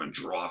over and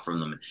draw from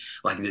them, and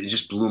like it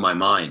just blew my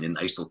mind. And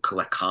I used to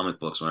collect comic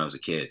books when I was a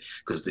kid,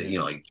 because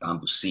yeah, like John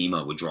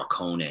Buscema would draw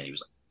Conan. He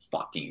was like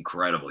fucking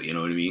incredible, you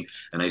know what I mean?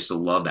 And I used to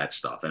love that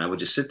stuff. And I would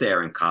just sit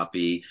there and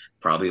copy,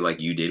 probably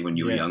like you did when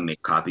you were yeah, young,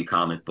 make copy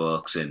comic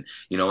books. And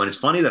and it's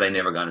funny that I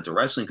never got into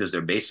wrestling, because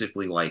they're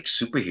basically like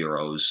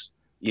superheroes,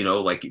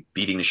 like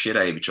beating the shit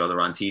out of each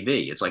other on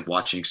TV. It's like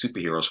watching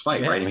superheroes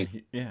fight, right? I yeah,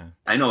 mean, yeah,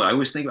 I know. I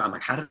always think about, I'm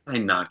like, how did I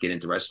not get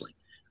into wrestling?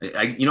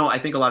 I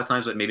think a lot of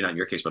times, but maybe not in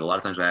your case, but a lot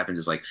of times what happens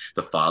is like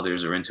the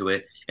fathers are into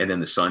it, and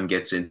then the son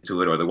gets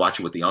into it, or they watch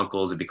it with the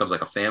uncles. It becomes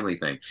like a family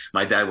thing.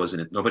 My dad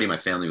wasn't. Nobody in my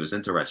family was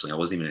into wrestling. I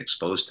wasn't even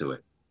exposed to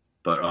it.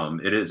 But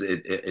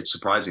it's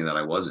surprising that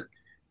I wasn't.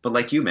 But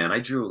like you, man, I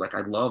drew, like,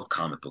 I love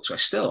comic books. I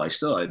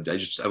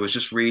was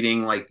just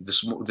reading like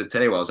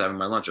today while I was having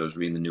my lunch. I was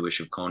reading the new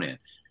issue of Conan.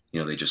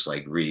 They just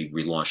like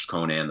relaunched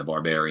Conan the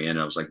Barbarian.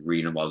 And I was like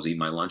reading them while I was eating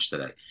my lunch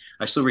today.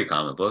 I still read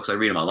comic books. I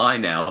read them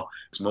online now.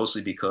 It's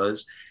mostly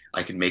because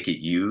I can make it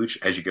huge.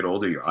 As you get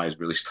older, your eyes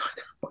really start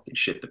to fucking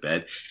shit the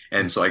bed.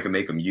 And so I can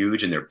make them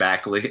huge, and they're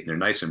backlit and they're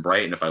nice and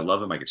bright. And if I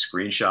love them, I could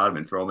screenshot them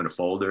and throw them in a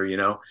folder.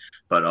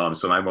 But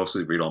so I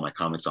mostly read all my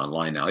comics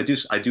online now. I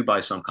do buy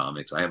some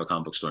comics. I have a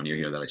comic book store near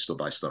here that I still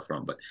buy stuff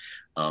from, but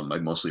I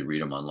mostly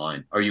read them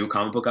online. Are you a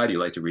comic book guy? Do you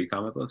like to read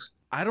comic books?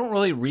 I don't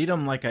really read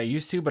them like I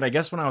used to, but I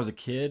guess when I was a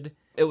kid,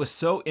 it was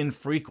so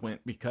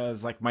infrequent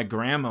because like my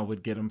grandma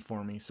would get them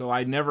for me. So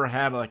I never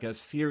had like a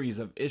series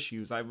of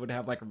issues. I would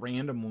have like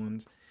random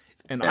ones.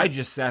 And Yeah. I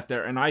just sat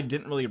there and I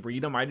didn't really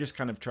read them. I just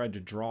kind of tried to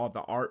draw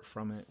the art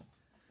from it.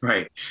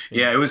 Right.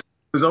 Yeah, Yeah. it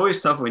was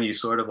always tough when you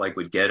sort of like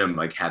would get them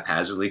like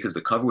haphazardly, because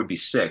the cover would be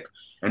sick,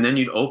 and then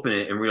you'd open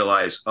it and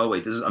realize, oh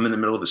wait, I'm in the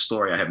middle of a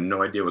story. I have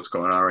no idea what's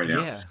going on right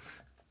now. Yeah.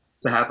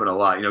 To happen a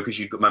lot, because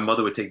my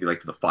mother would take me like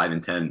to the 5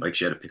 and 10, like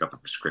she had to pick up a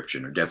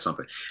prescription or get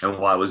something. And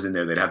while I was in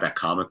there, they'd have that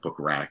comic book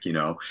rack, and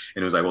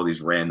it was like all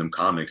these random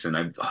comics. And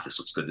this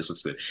looks good, this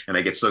looks good. And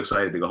I get so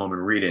excited to go home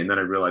and read it. And then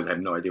I realize I have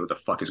no idea what the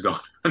fuck is going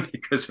on,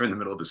 because they're in the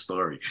middle of the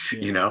story, you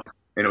Yeah. know?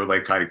 And it would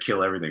like kind of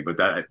kill everything.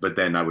 But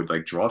then I would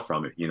like draw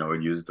from it,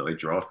 and use it to like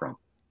draw from.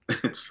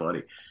 It's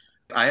funny.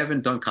 I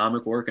haven't done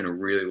comic work in a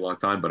really long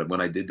time, but when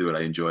I did do it,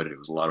 I enjoyed it. It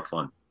was a lot of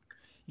fun.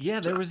 Yeah,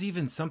 So, there was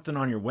even something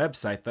on your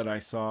website that I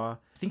saw.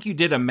 I think you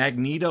did a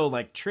Magneto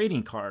like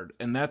trading card,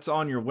 and that's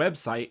on your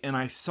website. And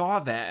I saw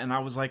that and I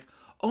was like,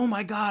 oh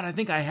my God, I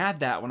think I had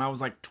that when I was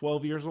like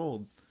 12 years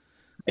old.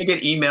 I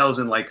get emails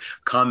and like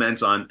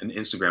comments on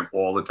Instagram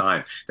all the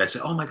time that say,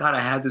 "Oh my God,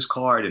 I had this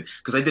card," and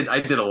because I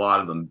did a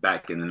lot of them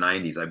back in the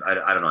 '90s.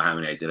 I don't know how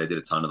many I did. I did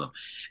a ton of them,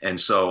 and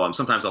so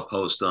sometimes I'll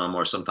post them,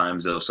 or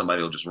sometimes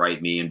somebody will just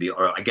write me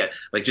or I get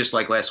like, just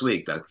like last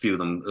week, a few of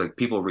them, like,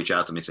 people reach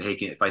out to me and say, "Hey,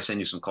 if I send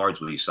you some cards,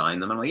 will you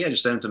sign them?" I'm like, "Yeah,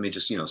 just send them to me.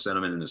 Just send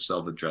them in a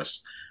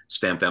self-addressed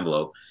stamped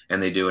envelope."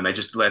 And they do.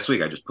 And last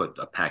week I just put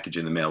a package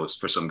in the mail. It's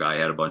for some guy.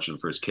 He had a bunch of them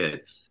for his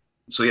kid.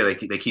 So yeah,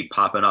 they keep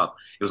popping up.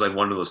 It was like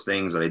one of those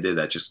things that I did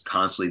that just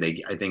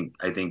constantly. I think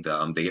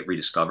they get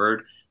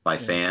rediscovered by Yeah.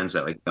 fans,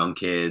 that like young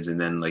kids,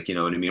 and then like, you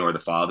know what I mean, or the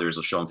fathers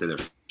will show them to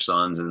their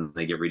sons, and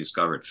they get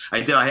rediscovered.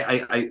 I did.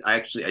 I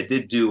actually I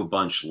did do a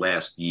bunch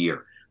last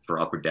year for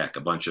Upper Deck,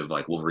 a bunch of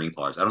like Wolverine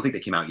cards. I don't think they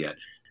came out yet.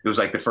 It was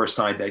like the first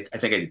time I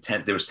think I did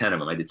 10. There was 10 of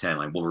them. I did 10,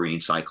 like Wolverine,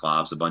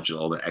 Cyclops, a bunch of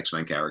all the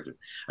X-Men characters.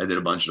 I did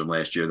a bunch of them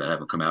last year that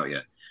haven't come out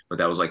yet. But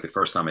that was like the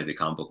first time I did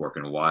comic book work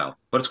in a while.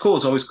 But it's cool.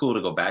 It's always cool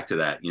to go back to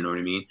that. You know what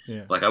I mean?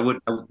 Yeah. Like I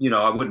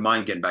wouldn't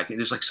mind getting back.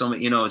 There's like so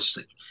many, it's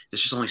like,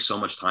 there's just only so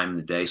much time in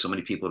the day, so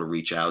many people to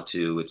reach out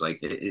to. It's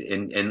like,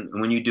 and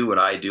when you do what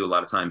I do, a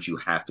lot of times you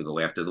have to go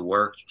after the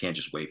work. You can't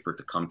just wait for it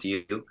to come to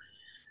you.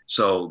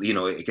 So,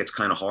 it gets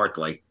kind of hard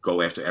to like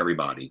go after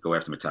everybody, go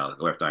after Metallica,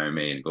 go after Iron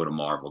Maiden, go to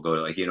Marvel, go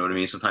to like, you know what I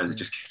mean? Sometimes it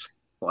just gets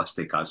lost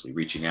in constantly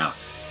reaching out.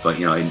 But,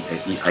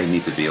 I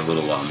need to be a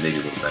little, maybe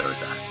a little better at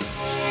that.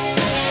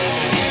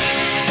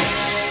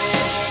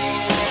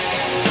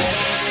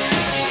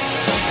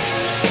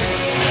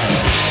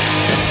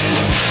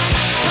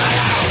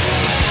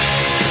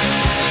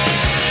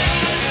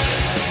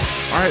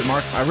 All right,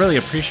 Mark, I really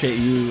appreciate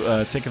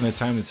you taking the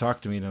time to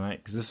talk to me tonight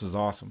because this was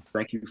awesome.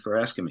 Thank you for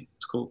asking me.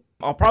 It's cool.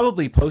 I'll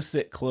probably post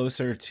it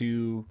closer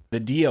to the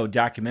Dio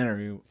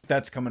documentary.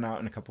 That's coming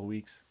out in a couple of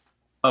weeks.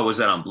 Oh, was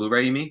that on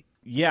Blu-ray, you mean?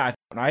 Yeah,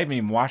 I haven't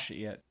even watched it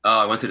yet. Oh,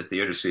 I went to the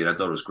theater to see it. I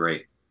thought it was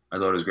great.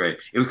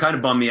 It would kind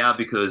of bum me out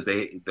because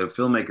the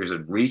filmmakers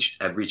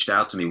had reached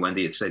out to me.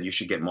 Wendy had said, you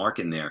should get Mark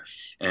in there.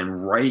 And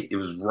it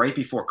was right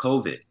before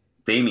COVID.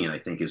 Damien, I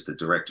think is the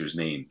director's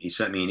name. He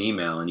sent me an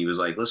email and he was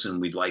like,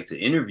 listen, we'd like to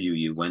interview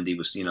you. Wendy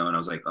was, and I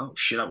was like, oh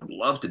shit, I would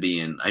love to be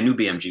in. I knew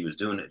BMG was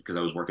doing it because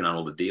I was working on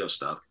all the Dio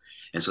stuff.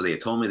 And so they had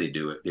told me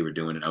they were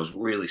doing it. I was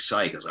really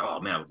psyched. I was like, oh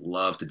man, I would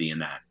love to be in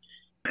that.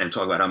 And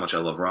talk about how much I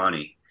love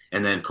Ronnie.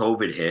 And then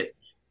COVID hit.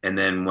 And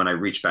then when I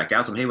reached back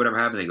out to him, hey, whatever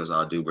happened? He goes,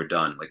 oh dude, we're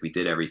done. Like we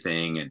did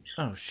everything. And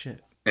oh shit.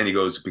 And he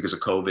goes, because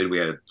of COVID, we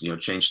had to,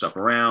 change stuff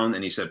around.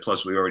 And he said,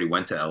 plus we already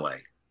went to LA.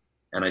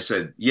 And I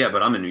said, yeah,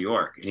 but I'm in New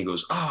York. And he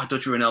goes, oh, I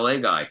thought you were an LA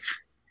guy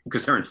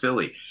because they're in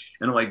Philly.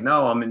 And I'm like,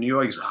 no, I'm in New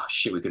York. He goes, oh,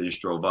 shit, we could have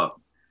just drove up.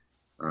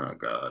 Oh,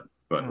 God.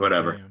 But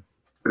whatever. Damn. It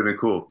would have been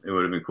cool. It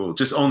would have been cool.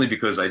 Just only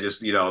because I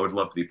just, I would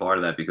love to be part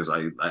of that because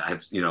I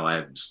have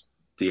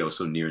Dio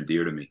so near and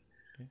dear to me.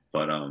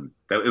 But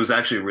it was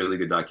actually a really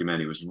good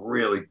documentary. It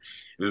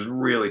was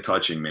really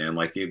touching, man.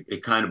 Like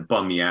it kind of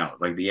bummed me out.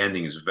 Like the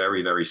ending is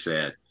very, very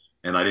sad.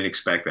 And I didn't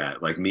expect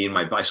that. Like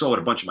I saw it with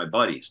a bunch of my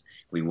buddies.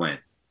 We went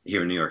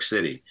here in New York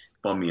City,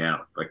 bummed me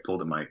out, like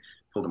pulled at my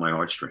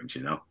heartstrings,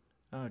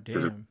 Oh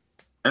damn!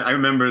 I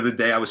remember the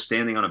day I was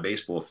standing on a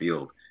baseball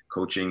field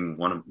coaching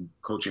one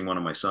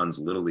of my sons,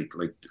 Little League,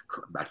 like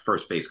at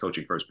first base,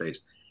 coaching first base,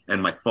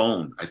 and I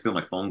feel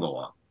my phone go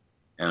off,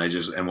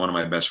 and one of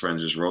my best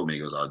friends just wrote me. He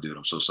goes, "Oh, dude,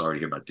 I'm so sorry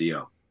to hear about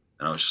Dio,"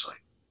 and I was just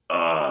like, "Oh,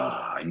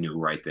 I knew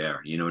right there."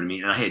 You know what I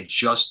mean? And I had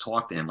just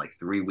talked to him like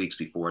 3 weeks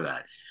before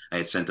that. I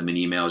had sent him an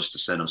email just to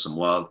send him some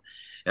love.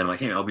 And I'm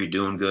like, hey, I hope you're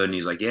doing good. And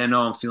he's like, yeah,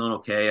 no, I'm feeling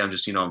okay. I'm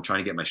just, I'm trying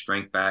to get my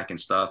strength back and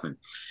stuff. And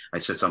I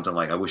said something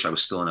like, I wish I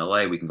was still in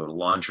LA. We can go to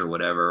lunch or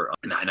whatever.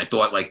 And I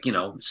thought like,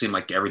 it seemed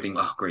like everything,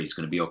 oh, great, he's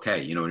going to be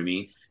okay. You know what I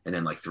mean? And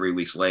then like 3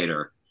 weeks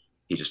later,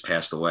 he just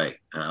passed away.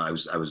 And I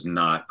was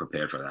not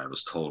prepared for that. I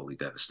was totally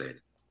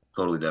devastated.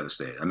 Totally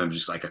devastated. I remember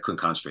just like, I couldn't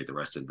concentrate the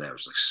rest of the day. I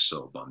was like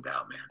so bummed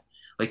out, man.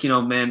 Like,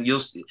 man,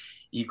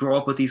 you grow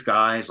up with these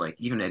guys, like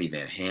even Eddie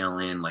Van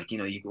Halen, like,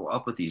 you grow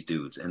up with these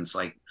dudes and it's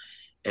like,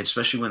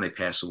 especially when they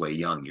pass away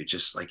young, you're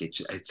just like, it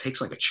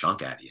takes like a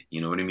chunk out of you.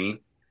 You know what I mean?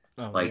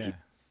 Oh, like, yeah.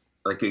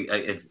 Like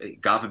if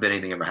God forbid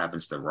anything ever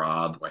happens to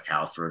Rob, like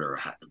Halford or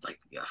like,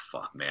 yeah,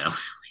 fuck man.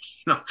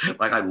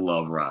 Like I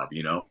love Rob,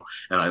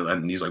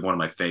 and he's like one of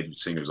my favorite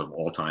singers of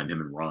all time,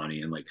 him and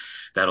Ronnie. And like,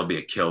 that'll be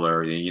a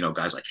killer. And,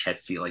 guys like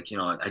Hetfield, like,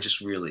 I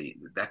just really,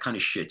 that kind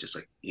of shit, just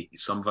like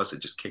some of us,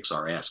 it just kicks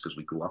our ass because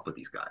we grew up with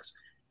these guys.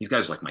 These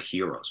guys are like my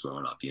heroes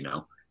growing up,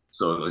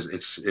 So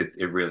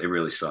it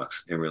really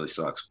sucks. It really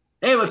sucks.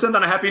 Hey, let's end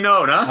on a happy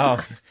note,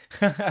 huh?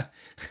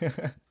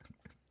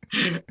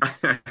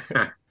 Oh.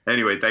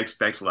 Anyway,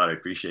 thanks a lot. I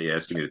appreciate you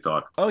asking me to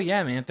talk. Oh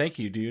yeah, man. Thank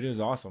you, dude. It was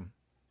awesome.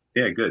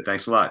 Yeah, good.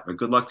 Thanks a lot.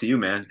 Good luck to you,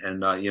 man.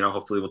 And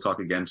hopefully we'll talk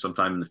again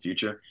sometime in the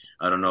future.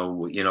 I don't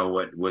know,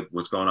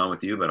 what's going on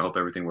with you, but I hope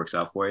everything works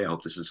out for you. I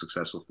hope this is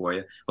successful for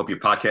you. Hope your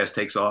podcast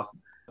takes off.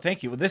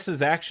 Thank you. Well, this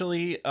is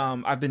actually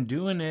I've been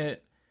doing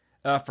it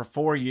for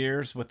 4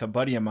 years with a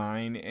buddy of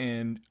mine,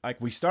 and like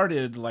we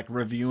started like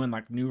reviewing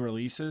like new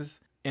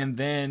releases. And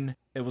then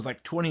it was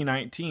like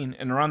 2019,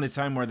 and around the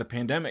time where the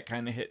pandemic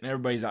kind of hit and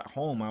everybody's at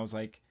home, I was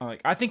like,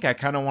 I think I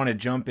kind of want to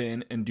jump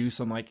in and do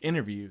some like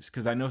interviews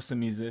because I know some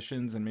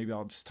musicians and maybe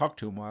I'll just talk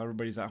to them while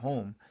everybody's at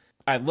home.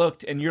 I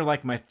looked, and you're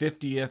like my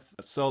 50th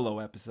solo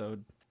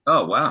episode.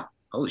 Oh, wow.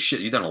 Holy shit.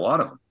 You've done a lot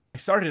of them. I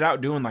started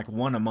out doing like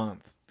one a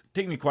month. It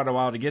took me quite a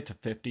while to get to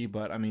 50,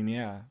 but I mean,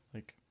 yeah,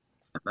 like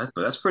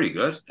that's pretty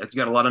good. You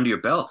got a lot under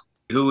your belt.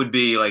 Who would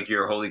be like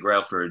your holy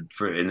grail for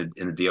in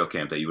the Dio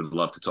camp that you would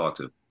love to talk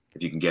to?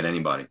 If you can get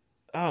anybody.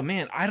 Oh,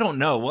 man, I don't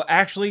know. Well,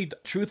 actually,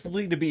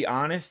 truthfully, to be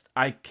honest,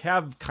 I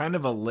have kind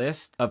of a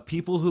list of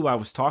people who I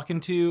was talking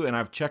to, and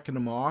I've checked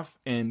them off,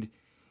 and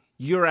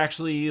you're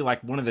actually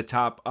like one of the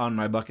top on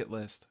my bucket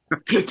list.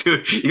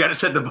 Dude, you got to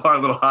set the bar a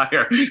little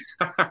higher.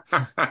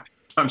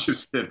 I'm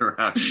just kidding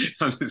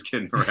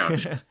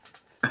around.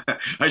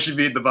 I should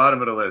be at the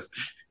bottom of the list.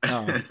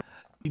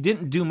 He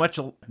didn't do much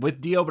with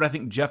Dio, but I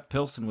think Jeff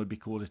Pilson would be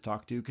cool to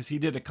talk to because he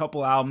did a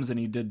couple albums and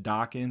he did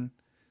Dokken.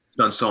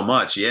 Done so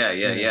much.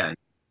 Yeah.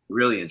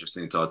 Really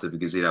interesting to talk to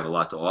because he'd have a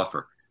lot to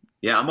offer.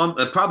 Yeah, I'm on,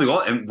 probably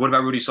all. And what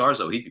about Rudy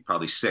Sarzo? He'd be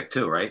probably sick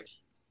too, right?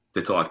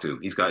 To talk to.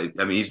 He's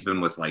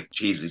been with like,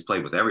 geez, he's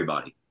played with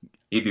everybody.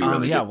 He'd be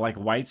really good. Like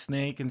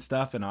Whitesnake and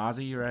stuff and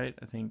Ozzy, right?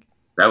 I think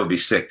that would be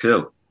sick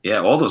too.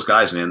 Yeah, all those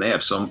guys, man, they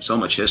have so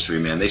much history,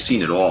 man. They've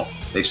seen it all.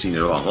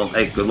 Well,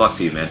 hey, good luck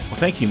to you, man. Well,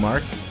 thank you,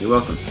 Mark. You're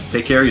welcome.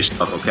 Take care of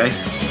yourself, okay?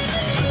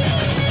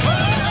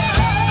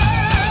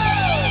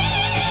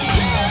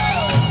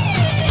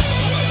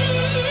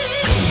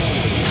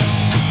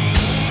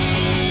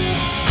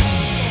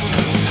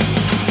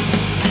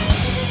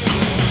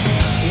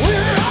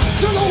 We're up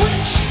to the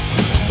witch.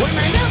 We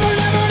may never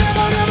get home.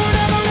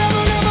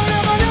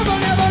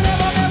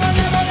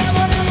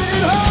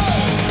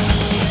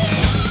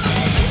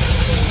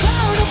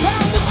 Pound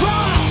upon the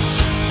cross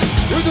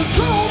with the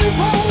troll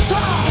before the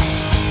toss.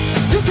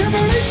 You can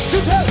release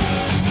yourself.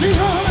 You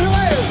know the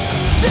ways.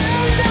 Down.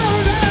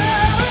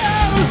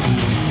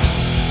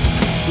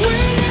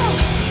 We're now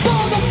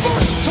for the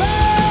first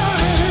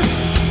time.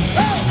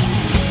 Oh.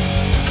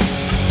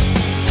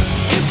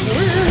 If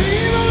we're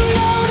here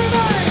alone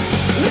tonight,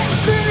 let's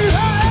get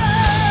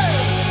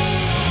live.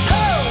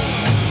 Oh,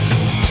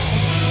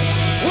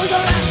 we're the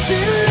last in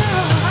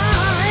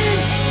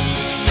line.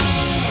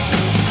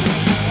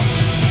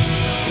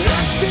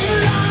 Last in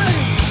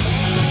line.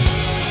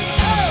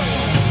 Oh,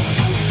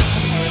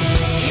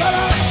 you're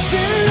the last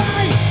in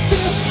line.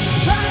 This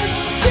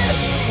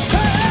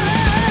time.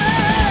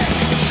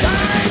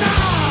 Shine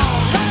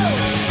on. Oh.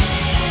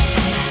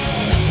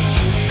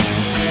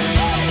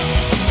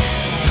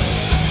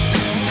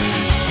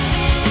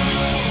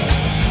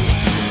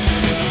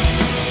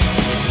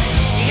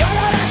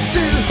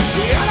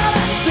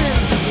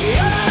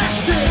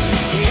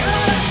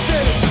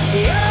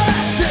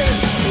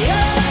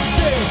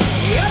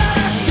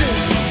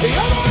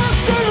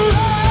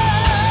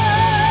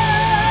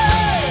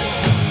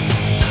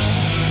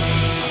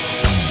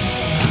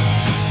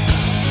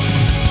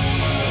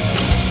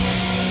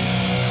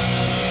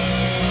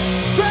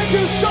 Thank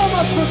you so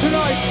much for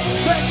tonight.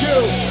 Thank you.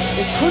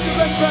 It couldn't have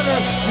been better.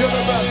 You're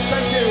the best.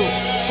 Thank you.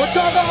 For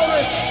Doug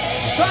Ulrich,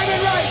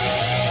 Simon Wright,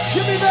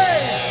 Jimmy Bay,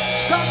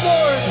 Scott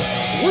Lord,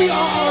 we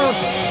are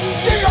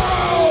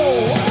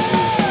Dio!